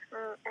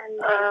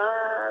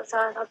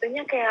 Salah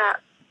satunya kayak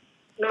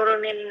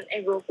nurunin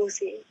egoku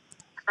sih.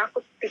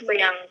 Aku tipe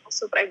yang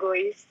super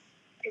egois.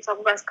 Terus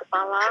aku keras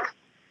kepala.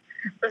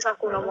 Terus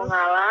aku nggak mau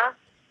ngalah.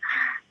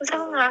 Terus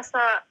aku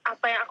ngerasa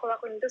apa yang aku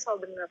lakuin itu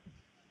selalu benar.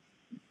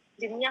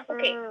 Jadinya aku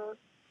kayak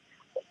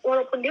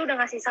walaupun dia udah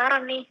ngasih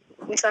saran nih,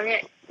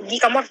 misalnya Gi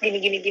kamu harus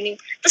gini,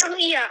 terus aku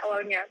iya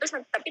awalnya, terus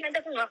tapi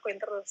nanti aku ngelakuin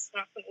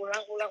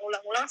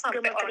ulang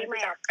sampai orang itu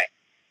capek.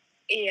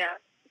 Iya.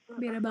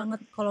 Beda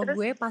banget. Kalau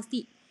gue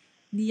pasti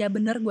dia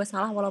bener, gue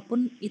salah,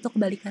 walaupun itu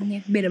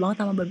kebalikannya. Beda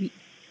banget sama Babi.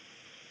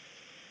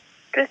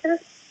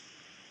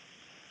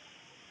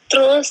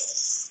 Terus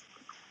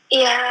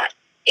ya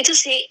itu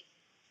sih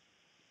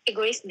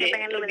egois deh.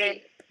 Pengen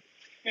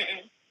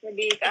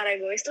lebih ke arah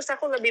egois. Terus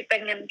aku lebih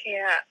pengen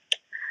kayak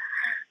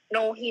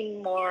know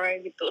him more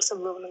gitu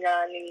sebelum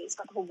menjalani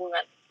satu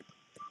hubungan.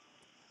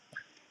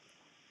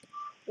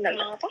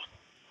 Kenapa?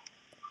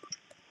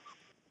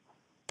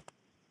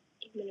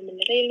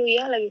 Bener-bener lu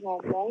ya lagi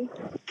ngomong.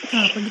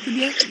 Kenapa gitu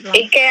dia?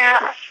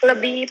 Kayak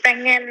lebih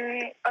pengen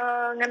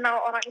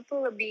ngenal orang itu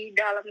lebih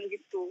dalam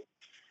gitu.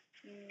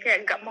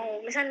 Kayak gak mau,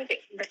 misalnya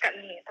kayak dekat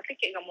nih, tapi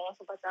kayak gak mau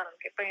langsung pacaran,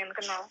 kayak pengen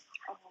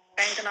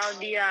kenal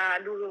dia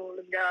dulu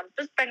lebih dalam,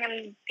 terus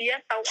pengen dia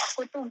tahu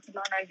aku tuh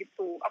gimana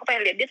gitu, aku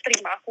pengen lihat dia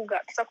terima aku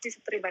gak, terus aku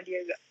bisa terima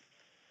dia gak.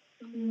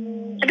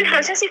 Tapi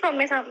harusnya sih kalau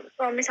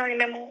misalnya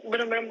memang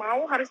benar-benar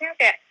mau, harusnya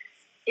kayak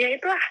ya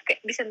itulah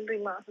kayak bisa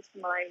nerima satu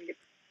sama lain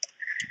gitu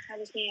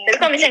harusnya. Tapi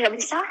kalau misalnya nggak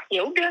bisa,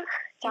 ya udah.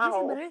 Tapi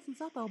sebenarnya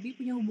susah tau Bi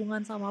punya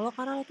hubungan sama lo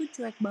karena lo tuh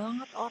cuek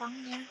banget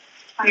orangnya.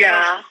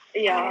 Iya.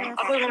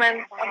 Aku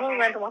lumayan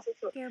termasuk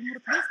cuek. Kayak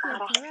menurut gue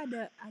setiap cewek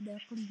ada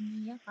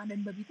clingy-nya kan,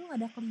 dan Babi tuh gak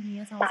ada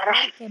clingy-nya sama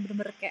sekali, kayak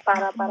bener-bener kayak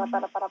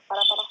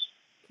parah.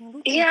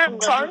 Iya,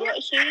 soalnya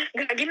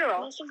nggak gini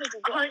loh.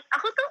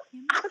 Aku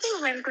tuh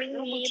lumayan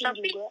clingy,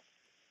 tapi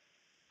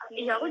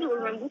iya aku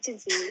juga lumayan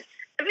bucin sih.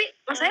 Tapi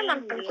masalahnya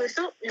mantanku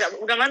itu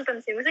nggak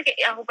mantan sih, maksudnya kayak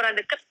yang aku pernah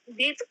deket,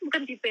 dia itu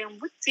bukan tipe yang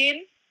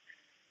bucin.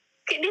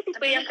 Kayak dia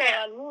tipe yang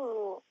kayak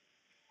dulu.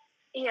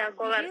 Iya,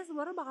 dia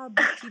sebenarnya bakal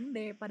bucin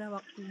deh pada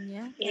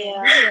waktunya.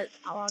 Iya.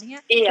 Awalnya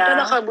kita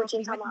bakal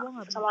bucin sama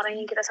orang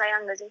yang kita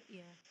sayang gak sih?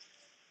 Iya.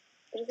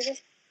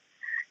 Terus.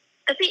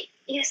 Tapi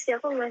yes sih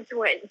aku lumayan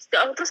cuek.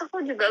 Terus aku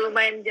juga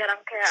lumayan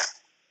jarang kayak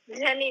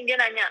misalnya nih dia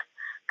nanya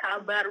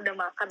kabar udah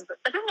makan tuh,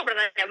 tapi aku nggak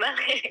pernah nanya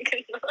balik.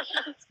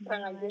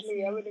 Kurang aja lu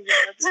ya,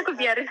 terus aku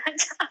biarin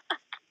aja.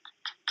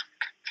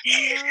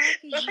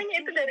 Makanya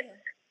itu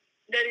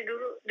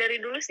dari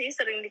dulu sih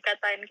sering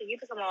dikatain kayak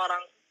gitu sama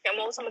orang. Kayak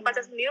mau sama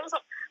pacar sendiri,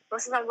 mau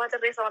sama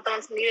pacar dia sama teman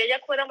sendiri aja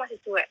aku kadang masih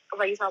cuek,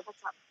 apalagi sama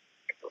pacar.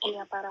 Gitu.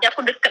 Iya parah. Ya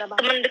aku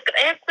temen deket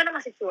aja aku kadang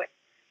masih cuek,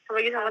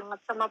 apalagi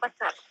sama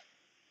pacar.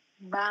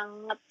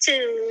 Banget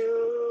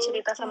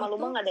cerita sama lu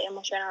mah nggak ada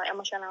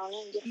emosionalnya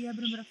gitu. Iya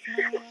bener-bener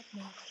flat.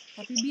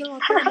 Tapi Bill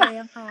tuh ada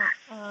yang kayak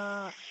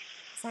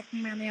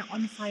segmen yang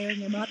on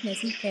fire-nya banget gak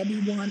sih? Kayak di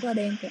hubungan tuh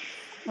ada yang kayak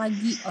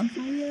lagi on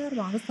fire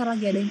banget, terus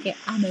lagi ada yang kayak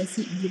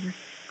basi gitu.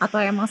 Atau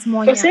emang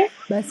semuanya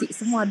basi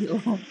semua di lo?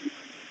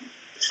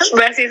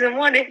 Basi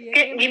semua deh.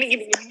 Kayak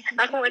gini.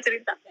 Aku mau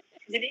cerita.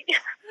 Jadi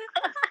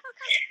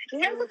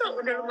ini aku tuh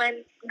udah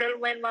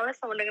lumayan malas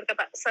sama denger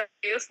kata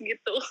serius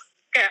gitu.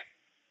 Kayak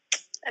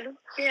aduh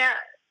kayak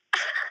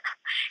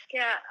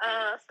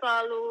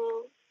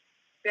selalu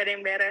gak ada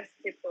yang beres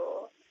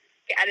gitu.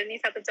 Kayak ada nih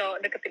satu cowok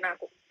deketin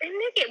aku,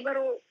 ini kayak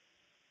baru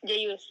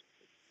jayus,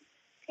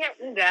 kayak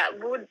enggak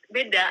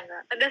beda.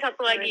 Ada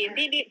satu lagi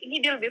ini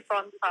dia lebih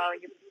frontal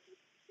gitu,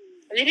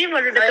 jadi dia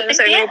baru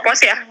deketin dia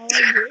post ya.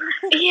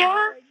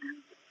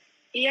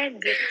 Iya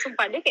gitu,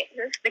 sumpah dia kayak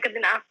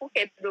deketin aku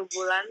kayak 2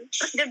 bulan,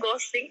 terus dia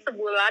ghosting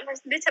sebulan,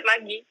 terus dia chat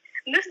lagi,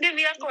 terus dia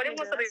bilang kalau dia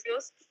mau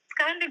serius,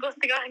 sekarang dia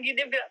ghosting lagi,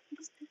 dia bilang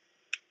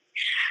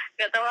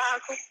nggak tahu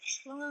aku.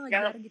 Lo nggak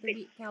ngejar gitu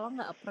Bi, kayak lo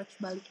nggak approach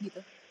balik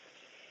gitu?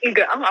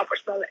 Enggak, aku nggak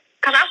approach balik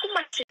karena aku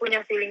masih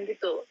punya feeling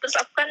gitu.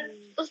 Terus aku kan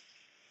terus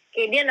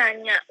kayak dia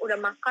nanya udah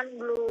makan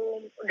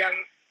belum,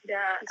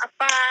 udah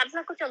apa,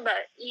 terus aku coba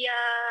iya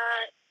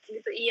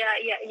gitu, iya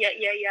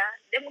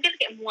dia mungkin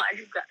kayak muak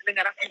juga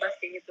dengar aku bahas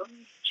kayak gitu.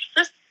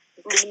 Terus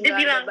dia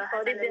bilang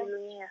kalau dia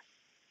dulunya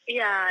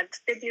iya,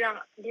 terus dia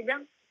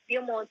bilang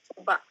dia mau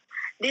coba,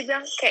 dia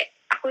bilang kayak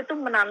aku itu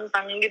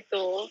menantang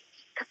gitu,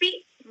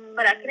 tapi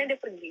pada akhirnya dia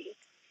pergi.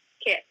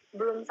 Kayak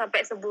belum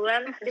sampai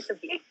sebulan dia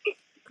pergi.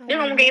 Dia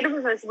ngomong kayak gitu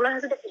belum sampai sebulan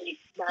itu dia pergi.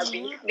 Babi,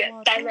 nggak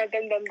tanya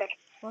kan gambar.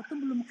 Lo tuh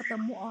belum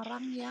ketemu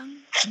orang yang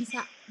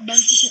bisa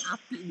bangkitin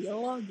api di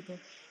lo gitu.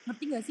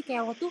 Ngerti gak sih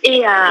kayak lo tuh?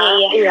 Iya.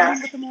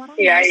 Belum ketemu orang.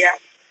 Iya.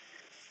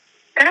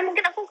 Karena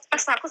mungkin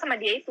pas aku sama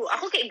dia itu,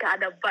 aku kayak gak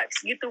ada vibes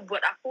gitu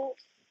buat aku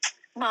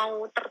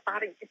mau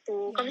tertarik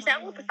gitu. Kalau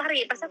misalnya aku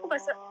tertarik, pasti aku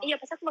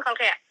bakal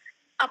kayak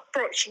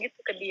approach gitu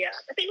ke dia.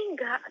 Tapi ini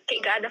kayak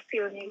gak ada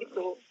feel-nya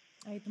gitu.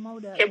 Itu mah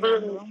udah kayak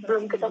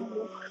belum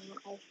ketemu.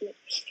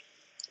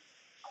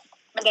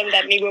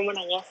 Bentar nih gue mau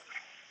nanya.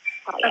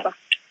 Apa?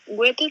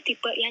 Gue tuh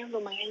tipe yang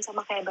lumayan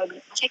sama kayak Babi.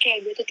 Maksudnya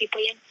kayak gue tuh tipe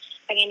yang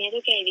pengennya tuh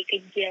kayak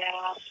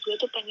dikejar. Gue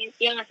tuh pengen,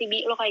 ya ngasih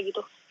Bi lo kayak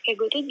gitu.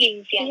 Kayak gue tuh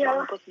gengsian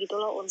banget gitu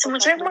loh.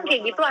 Sebenernya emang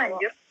kayak gitu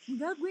anjir.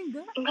 Enggak, gue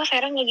enggak. Enggak,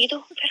 Vera gak gitu.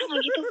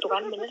 Tuh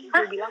kan bener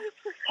gue bilang.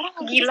 Vera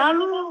gak gitu. Gila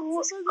lu.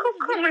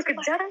 Kok mau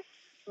kejar?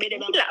 Beda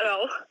banget. Gila lo.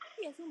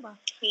 Iya sumpah.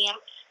 Iya.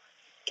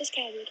 Terus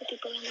kayak gue tuh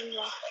tipe yang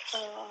menolak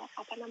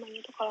apa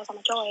namanya tuh kalau sama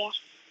cowok ya.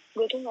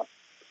 Gue tuh gak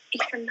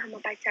even sama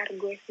pacar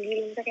gue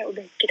sendiri, misalnya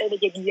kayak kita udah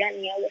jadian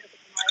ya, udah satu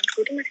sama lain,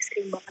 gue tuh masih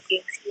sering banget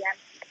gengsian.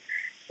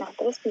 Nah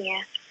terus nih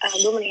ya,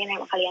 gue mendingan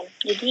sama kalian.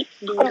 Jadi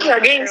kok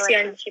gak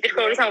gengsian? Jadi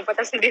kalau sama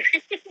pacar sendiri?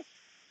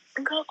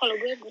 Enggak, kalau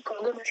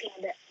gue masih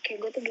ada. Kayak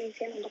gue tuh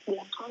gengsian untuk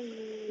bilang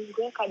kangen.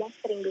 Gue kadang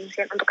sering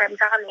gengsian untuk kayak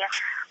misalkan ya,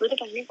 gue tuh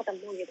pengen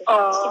ketemu gitu.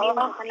 Tapi dia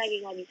misalkan lagi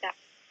gak bisa.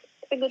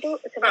 Tapi gue tuh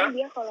sebenarnya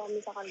dia kalau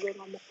misalkan gue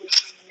ngomong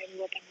kangen dan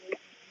gue pengen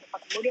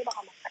ketemu, dia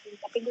bakal maksain.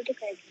 Tapi gue tuh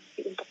kayak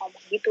gengsi untuk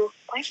ngomong gitu.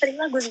 Pokoknya sering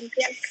lah gue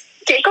gengsian.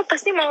 kayak kok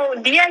pasti mau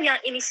dia yang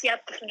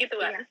inisiatif gitu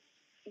kan. Iya.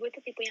 Gue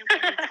tuh tipe yang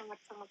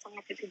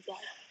sangat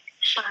dikejar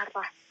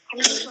parah,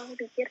 karena gue selalu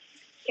pikir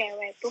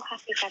cewek tuh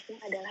hakikatnya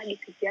adalah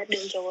dikejar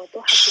dan cowok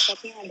tuh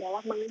hakikatnya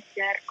adalah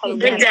mengejar. Kalau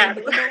gue Ngejar.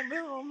 gitu dong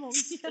Bel ngomong.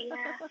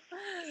 iya,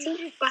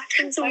 Sumpah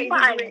ini gue.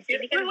 anjir.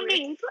 Jadi kan Emang gue,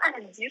 kayak gitu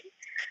anjir.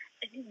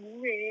 ini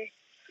gue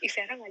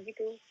Ivera nggak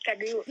gitu kan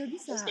dulu. Gak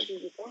bisa. Terus jadi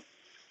gitu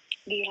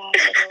di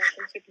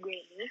relationship gue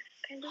ini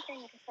kan gue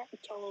kayak ngerasa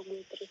cowok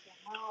gue terus yang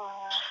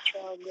ngalah,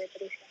 cowok gue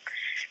terus yang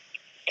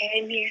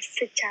kayak dia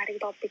secari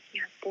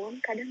topiknya pun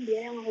kadang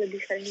dia yang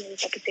lebih sering nyari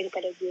topik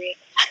daripada gue.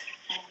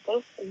 Nah,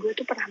 terus gue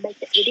tuh pernah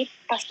baca, jadi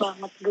pas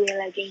banget gue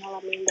lagi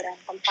ngalamin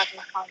berantem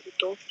karena hal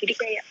itu, jadi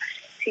kayak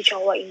si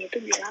cowok ini tuh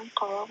bilang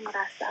kalau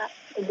ngerasa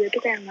gue tuh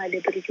kayak nggak ada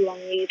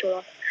berjuangnya gitu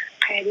loh,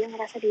 kayak dia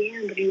ngerasa dia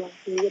yang berjuang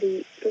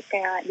sendiri, terus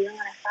kayak dia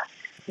ngerasa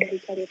dari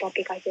cari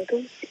topik aja tuh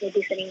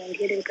lebih seringan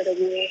dia daripada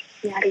gue,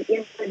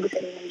 nyariin lebih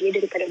seringan dia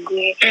daripada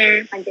gue,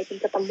 ngajakin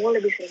ketemu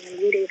lebih seringan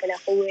dia daripada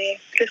gue,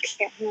 terus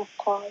kayak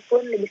nge-call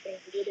pun lebih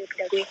seringan dia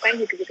daripada gue, kayak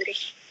gitu-gitu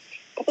deh.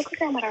 Tapi gue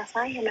kayak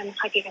merasa ya memang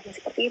hakikatnya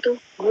seperti itu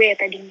gue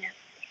tadinya.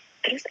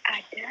 Terus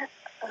ada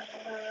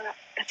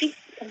tapi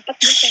tempat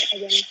gue kayak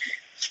aja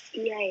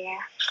iya ya,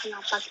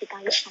 kenapa kita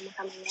nggak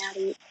sama-sama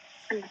nyari,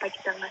 kenapa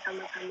kita nggak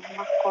sama-sama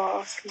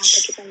nge-call, kenapa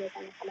kita nggak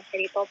sama-sama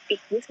cari topik,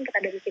 gue sempat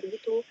ada mikir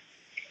gitu.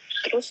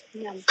 Terus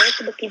nyampe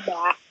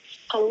tiba-tiba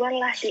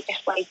keluarlah di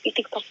FYP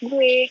TikTok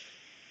gue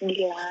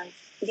bilang,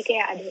 jadi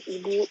kayak ada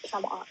ibu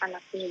sama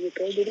anaknya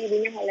gitu, jadi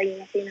ibunya lagi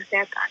ngasih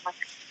nasihat ke anak,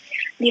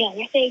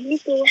 bilangnya kayak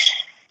gitu,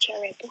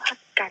 cewek tuh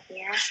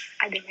hakikatnya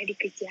adalah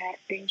dikejar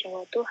dan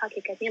cowok tuh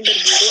hakikatnya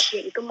berburu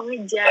yaitu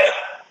mengejar.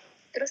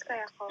 Terus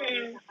kayak kalau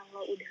misalkan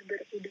lo udah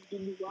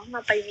dibuang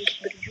ngapain untuk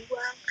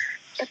berjuang,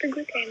 tapi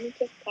gue kayak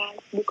mikir kan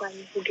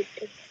bukannya hidup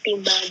tuh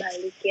timbal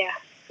balik ya,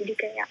 jadi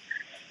kayak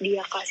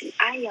dia kasih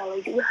A ya lo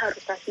juga harus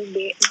kasih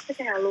B.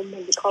 Maksudnya kayak lo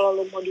mau, kalau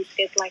lo mau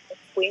di-treat like a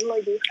queen,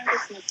 lo juga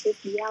harus nge-treat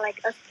dia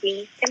like a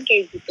king, kan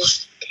kayak gitu.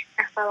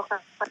 Nah kalau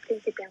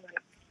prinsip yang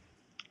mana?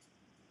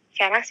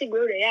 Sekarang sih gue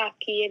udah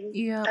yakin,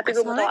 Iya, tapi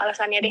gue mau tahu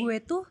alasannya deh.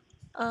 Gue tuh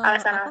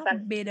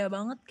Alasan-alasan. beda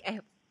banget,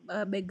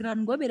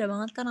 background gue beda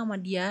banget kan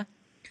sama dia.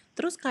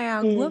 Terus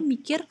kayak gue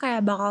mikir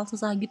kayak bakal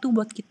susah gitu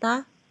buat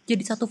kita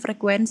jadi satu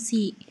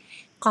frekuensi.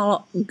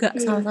 Kalau nggak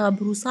sama-sama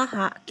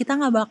berusaha, kita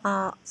nggak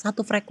bakal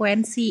satu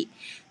frekuensi.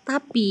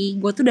 Tapi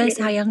gue tuh udah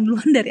sayang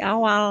duluan dari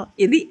awal.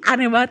 Jadi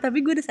aneh banget, tapi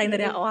gue udah sayang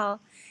dari awal.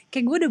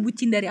 Kayak gue udah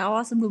bucin dari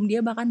awal sebelum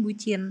dia bahkan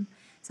bucin.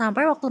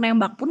 Sampai waktu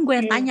nembak pun gue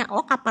yang tanya,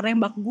 lo kapan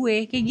nembak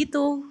gue? Kayak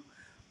gitu.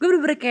 Gue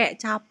bener-bener kayak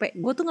capek.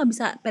 Gue tuh gak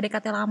bisa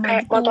PDKT lama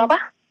gitu. Waktu apa?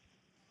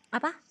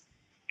 Apa?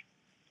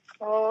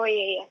 Oh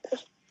iya.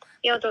 Terus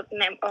ya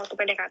waktu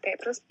PDKT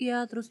terus?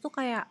 Iya, terus tuh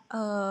kayak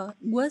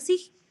gue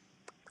sih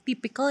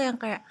tipikal yang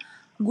kayak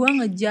gue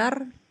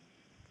ngejar,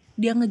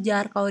 dia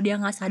ngejar. Kalau dia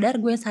nggak sadar,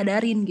 gue yang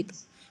sadarin gitu.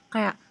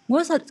 Kayak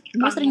gue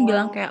sering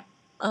bilang kayak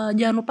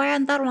jangan lupa ya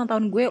ntar ulang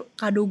tahun gue,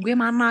 kado gue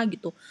mana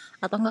gitu.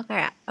 Atau enggak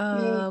kayak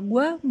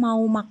gue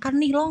mau makan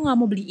nih, lo nggak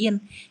mau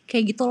beliin.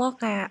 Kayak gitu loh,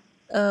 kayak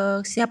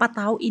siapa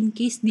tahu in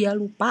case dia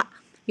lupa,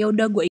 ya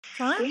udah gue.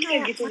 Soalnya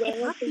kayak gitu sakit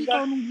banget, hati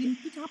kalau nungguin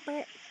tuh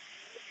capek.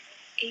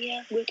 Iya,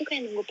 gue tuh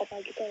kayak nunggu peka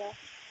gitu loh.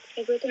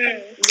 Kayak gue tuh kan,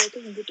 gue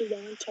tuh butuh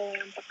banget cowok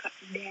yang peka,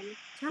 dan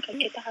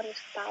kita harus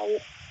tahu.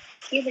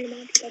 Iya bener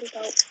banget, kita harus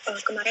tahu.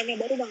 Kemarin ya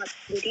baru banget,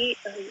 jadi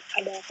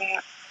ada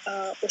kayak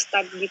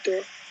ustadz gitu,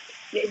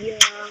 dia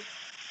bilang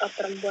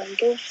perempuan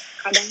tuh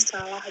kadang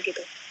salah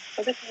gitu.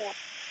 Tapi kayak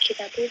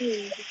kita tuh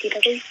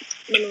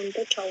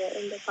menuntut cowok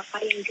untuk peka,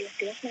 yang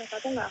jelas-jelas mereka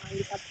tuh nggak akan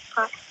bisa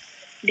peka.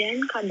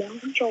 Dan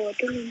kadang cowok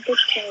tuh nuntut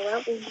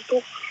cewek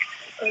untuk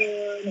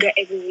gak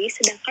egois,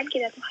 sedangkan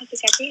kita tuh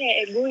hakikatnya kayak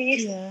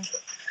egois. Iya.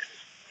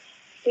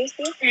 Terus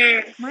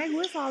makanya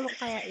gue selalu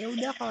kayak ya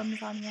udah, kalau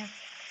misalnya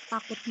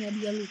takutnya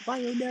dia lupa,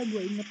 ya udah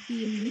gue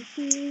ingetin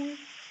gitu.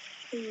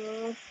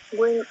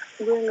 Gue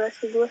nggak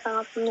sih, gue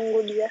sangat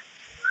menunggu dia.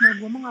 Nah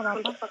gue mah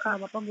nggak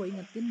apa-apa gue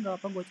ingetin, nggak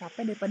apa gue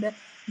capek daripada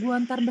gue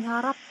ntar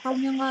berharap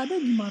tahunnya nggak ada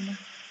gimana.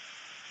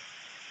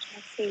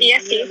 Iya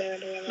sih,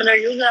 benar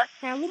juga.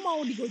 Kayak lu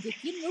mau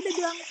digojekin, ya udah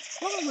bilang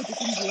lo nggak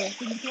gojekin gue,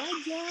 kayak gitu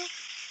aja.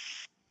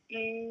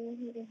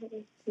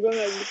 Gue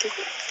nggak gitu.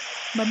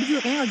 Babi juga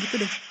kayaknya nggak gitu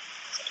deh.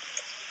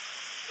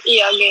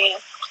 Iya, oke.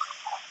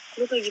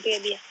 Lu kayak gitu ya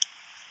dia?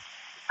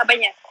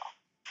 Apanya?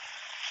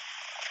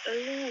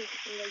 Lu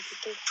nggak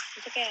gitu.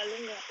 Itu kayak lu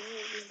nggak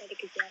minta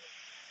dikejar.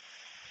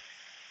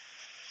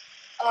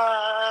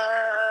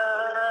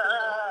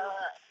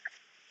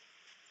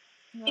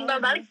 Timbal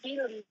balik sih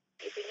lebih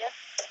itunya.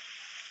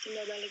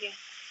 Timbal balik ya?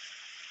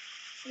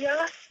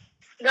 Iyalah.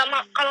 Gak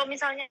kalau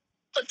misalnya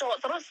cowok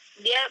terus,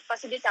 dia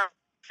pasti dia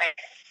capek.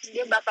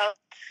 Dia bakal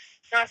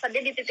ngerasa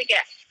dia di titik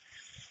ya,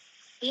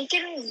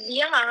 mungkin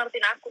dia nggak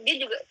ngertiin aku, dia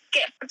juga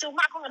kayak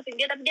percuma aku ngertiin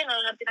dia tapi dia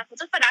nggak ngertiin aku,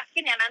 terus pada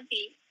akhirnya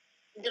nanti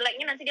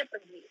jeleknya nanti dia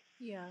pergi.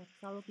 Iya,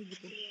 selalu kayak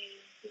gitu.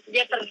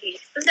 Dia pergi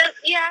terus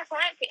iya,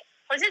 soalnya kayak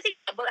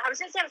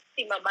harusnya sih harus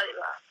timbal balik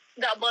lah,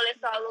 nggak boleh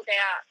selalu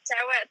kayak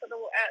cewek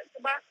terus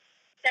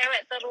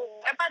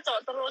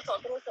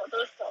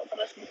cowok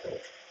terus gitu.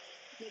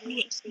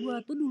 Gue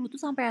tuh dulu tuh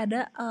sampai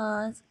ada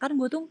kan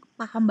gue tuh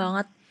paham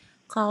banget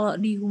kalau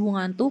di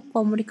hubungan tuh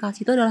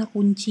komunikasi itu adalah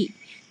kunci.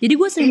 Jadi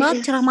gue sering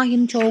banget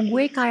ceramahin cowok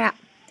gue kayak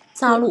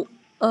selalu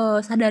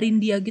sadarin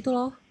dia gitu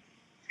loh.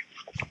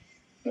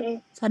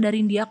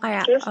 Sadarin dia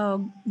kayak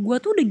gue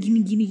tuh udah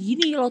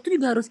gini, lo tuh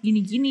juga harus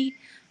gini.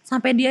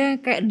 Sampai dia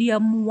kayak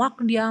dia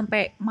muak, dia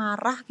sampai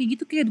marah kayak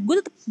gitu, kayak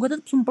gue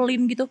tetep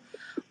sumpelin gitu.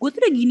 Gue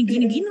tuh udah gini,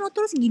 lo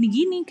terus gini.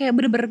 Kayak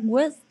bener-bener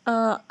gue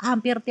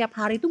hampir tiap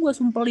hari tuh gue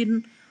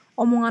sumpelin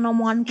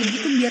omongan-omongan kayak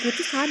gitu biar dia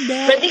tuh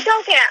sadar. Berarti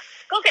kau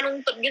kayak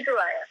nuntut gitu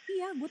lah ya?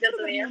 Iya, gue tuh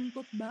udah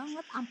nuntut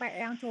banget sampai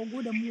yang cowok gue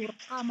udah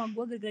murka sama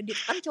gue gara-gara dia.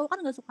 Kan cowok kan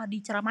gak suka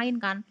diceramain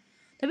kan.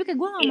 Tapi kayak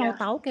gue gak mau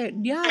tahu kayak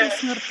dia harus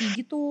ngerti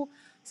gitu.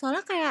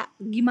 Soalnya kayak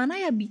gimana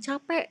ya,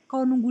 capek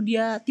kalau nunggu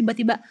dia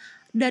tiba-tiba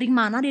dari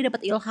mana dia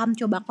dapat ilham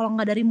coba kalau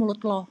nggak dari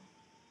mulut lo.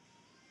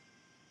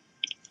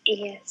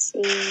 Iya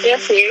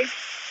sih.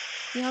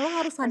 Ya lo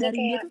harus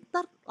sadarin dia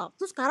tuh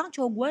tuh sekarang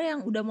cowok gue yang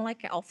udah mulai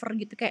kayak over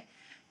gitu, kayak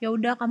ya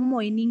udah kamu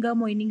mau ini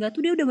enggak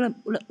tuh dia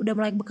udah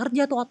mulai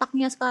bekerja tuh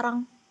otaknya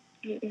sekarang.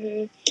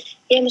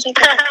 Ya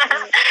misalnya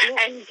lu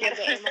agak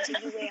emosi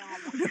juga yang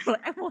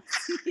ngomong.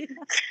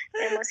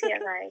 Emosi ya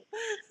guys.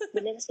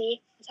 Bener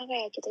sih. Misalnya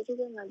kayak kita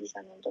juga nggak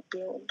bisa nuntut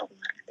dia untuk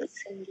ngerti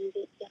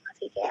sendiri, ya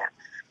ngasih kayak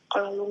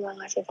kalau lu nggak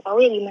ngasih tahu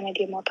ya gimana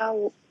dia mau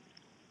tahu.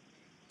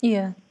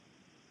 Iya.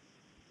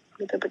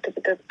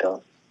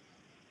 Betul.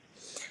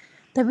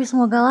 Tapi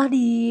semoga lah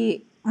di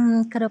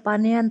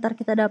kedepannya ntar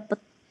kita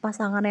dapet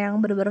pasangan yang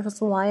benar-benar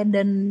sesuai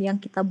dan yang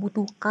kita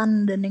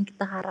butuhkan dan yang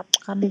kita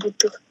harapkan.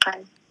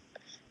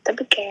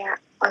 Tapi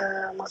kayak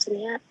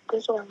maksudnya gue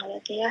suka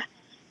ngeliatnya ya,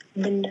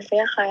 bener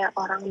ya kayak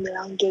orang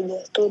bilang jodoh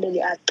tuh udah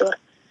diatur.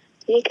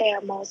 Jadi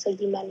kayak mau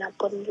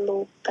segimanapun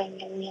lu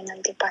pengennya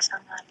nanti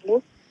pasangan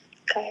lu,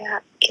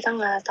 kayak kita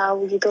nggak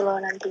tahu gitu loh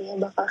nantinya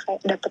bakal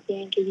kayak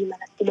dapetnya yang kayak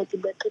gimana.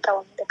 Tiba-tiba tuh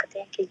tahunya dapetnya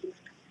yang kayak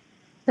gimana.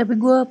 Tapi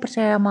gue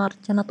percaya sama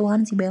rencana Tuhan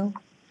sih Bel.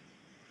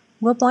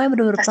 Gue pokoknya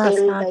bener-bener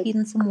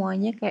pasrahin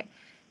semuanya kayak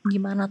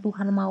gimana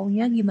Tuhan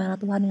maunya, gimana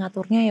Tuhan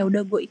ngaturnya, ya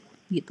udah gue ikut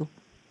gitu.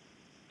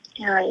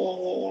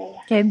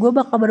 Iya. Kayak gue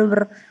bakal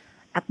bener-bener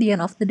at the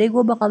end of the day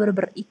gue bakal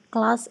bener-bener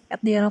ikhlas, at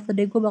the end of the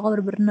day gue bakal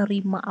bener-bener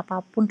nerima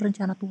apapun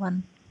rencana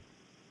Tuhan.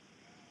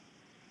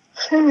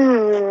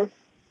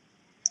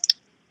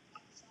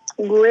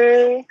 Gue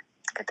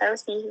gak tahu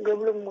sih, gue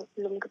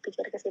belum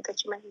kepikir ke situ,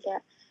 cuman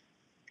kayak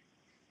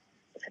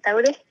gak tahu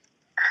deh.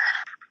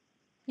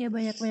 Ya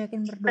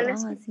banyakin berdoa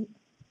gak sih?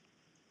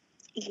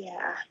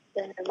 Iya,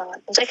 benar banget.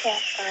 Maksudnya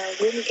kayak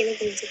gue mikirnya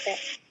gini sih,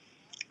 kayak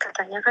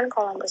katanya kan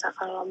kalau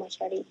misalkan lo mau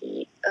cari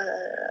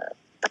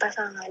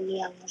pasangan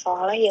yang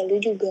soleh ya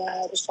lu juga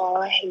harus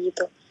soleh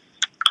gitu.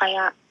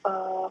 Kayak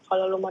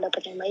kalau lu mau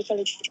dapet yang baik,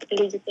 lu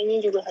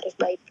juga harus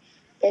baik.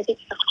 Berarti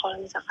kayak kalau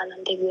misalkan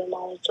nanti gue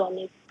mau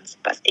suami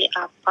seperti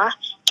apa,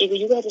 ya gue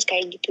juga harus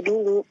kayak gitu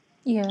dulu.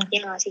 Iya.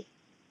 Iya gak sih?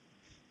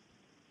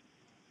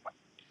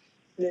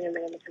 Bener.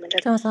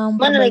 Sama-sama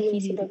mana lagi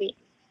nih si Babi?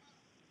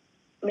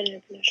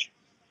 Bener.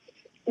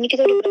 Ini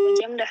kita udah berapa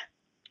jam dah?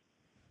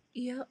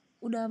 Iya,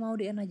 udah mau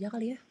di end aja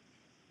kali ya.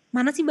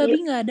 Mana sih Babi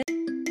nggak ada?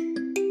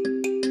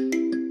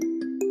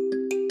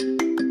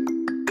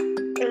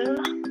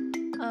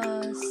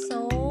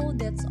 So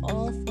that's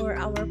all for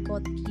our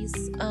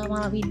podcast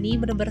malam ini.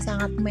 Bener-bener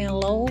sangat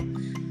mellow,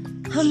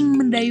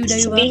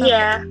 mendayu-dayu banget.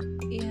 Ya.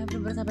 Iya,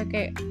 bener-bener sampai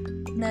kayak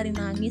dari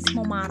nangis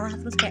mau marah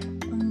terus kayak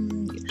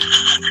gitu.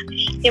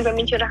 Yang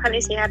mencurahkan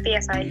isi hati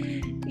ya say.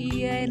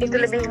 Iya, itu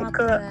lebih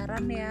ke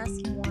lebaran ya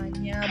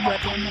semuanya buat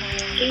yang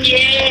merayakan.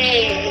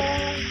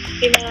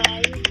 Gimana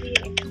lagi sih?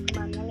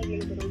 Kemana lagi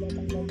lu baru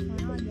datang lagi?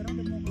 Orang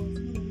udah mau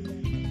closing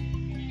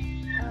udah.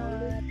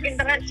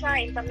 Internet.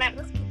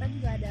 Terus kita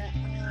juga ada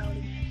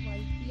link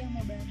FYP yang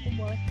mau bantu,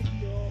 boleh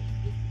video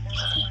kita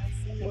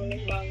masing-masing.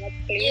 Boleh banget.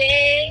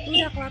 Lu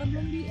udah kelar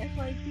belum di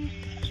FYP?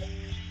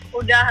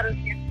 Udah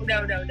harusnya. Udah.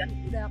 Udah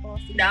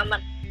closing. Udah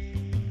aman.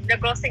 Udah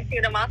closing sih,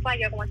 udah malas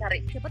lagi aku mau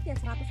cari. Cepet ya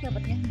 100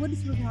 dapatnya. Gue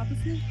disuruh 100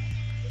 nih.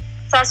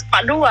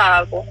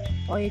 142 aku.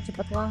 Oh ya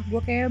cepet lah.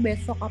 Gue kayak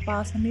besok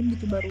apa Senin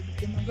gitu baru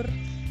bikin mager.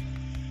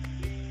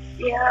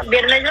 Iya,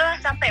 biarin aja lah,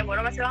 capek.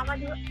 Bodoh masih lama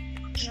juga.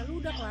 Ya lu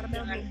udah kelar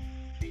belum?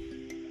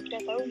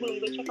 Udah tahu, belum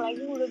gue cek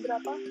lagi udah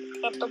berapa.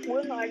 Laptop gue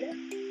nggak ada.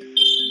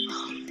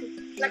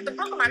 Laptop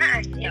lo kemana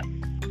aja?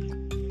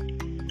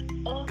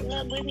 Oh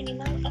nggak, gue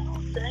minimal.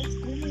 Guys,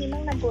 gue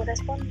minimal 60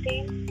 respon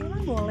deh.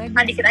 Emang boleh.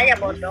 Dikit aja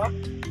bodoh.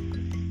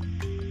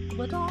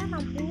 Gue tuh awalnya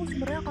 60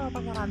 sebenarnya kalau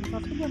pakai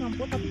Ranford tuh gue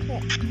 60, tapi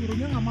kayak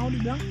gurunya nggak mau,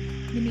 dibilang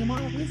minimal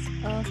at least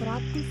 100.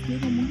 Dia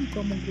ngomong gitu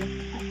sama gue.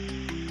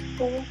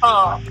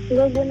 Oh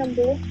enggak, gue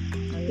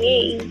 60.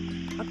 Yay.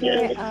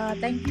 Okay,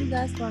 thank you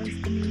guys for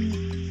listening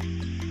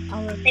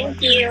our podcast.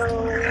 Thank you.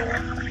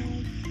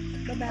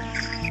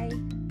 Bye-bye.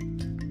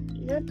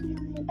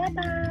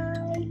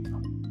 Bye-bye.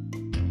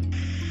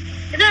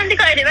 Itu nanti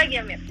kalau edit lagi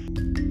ya, Mir?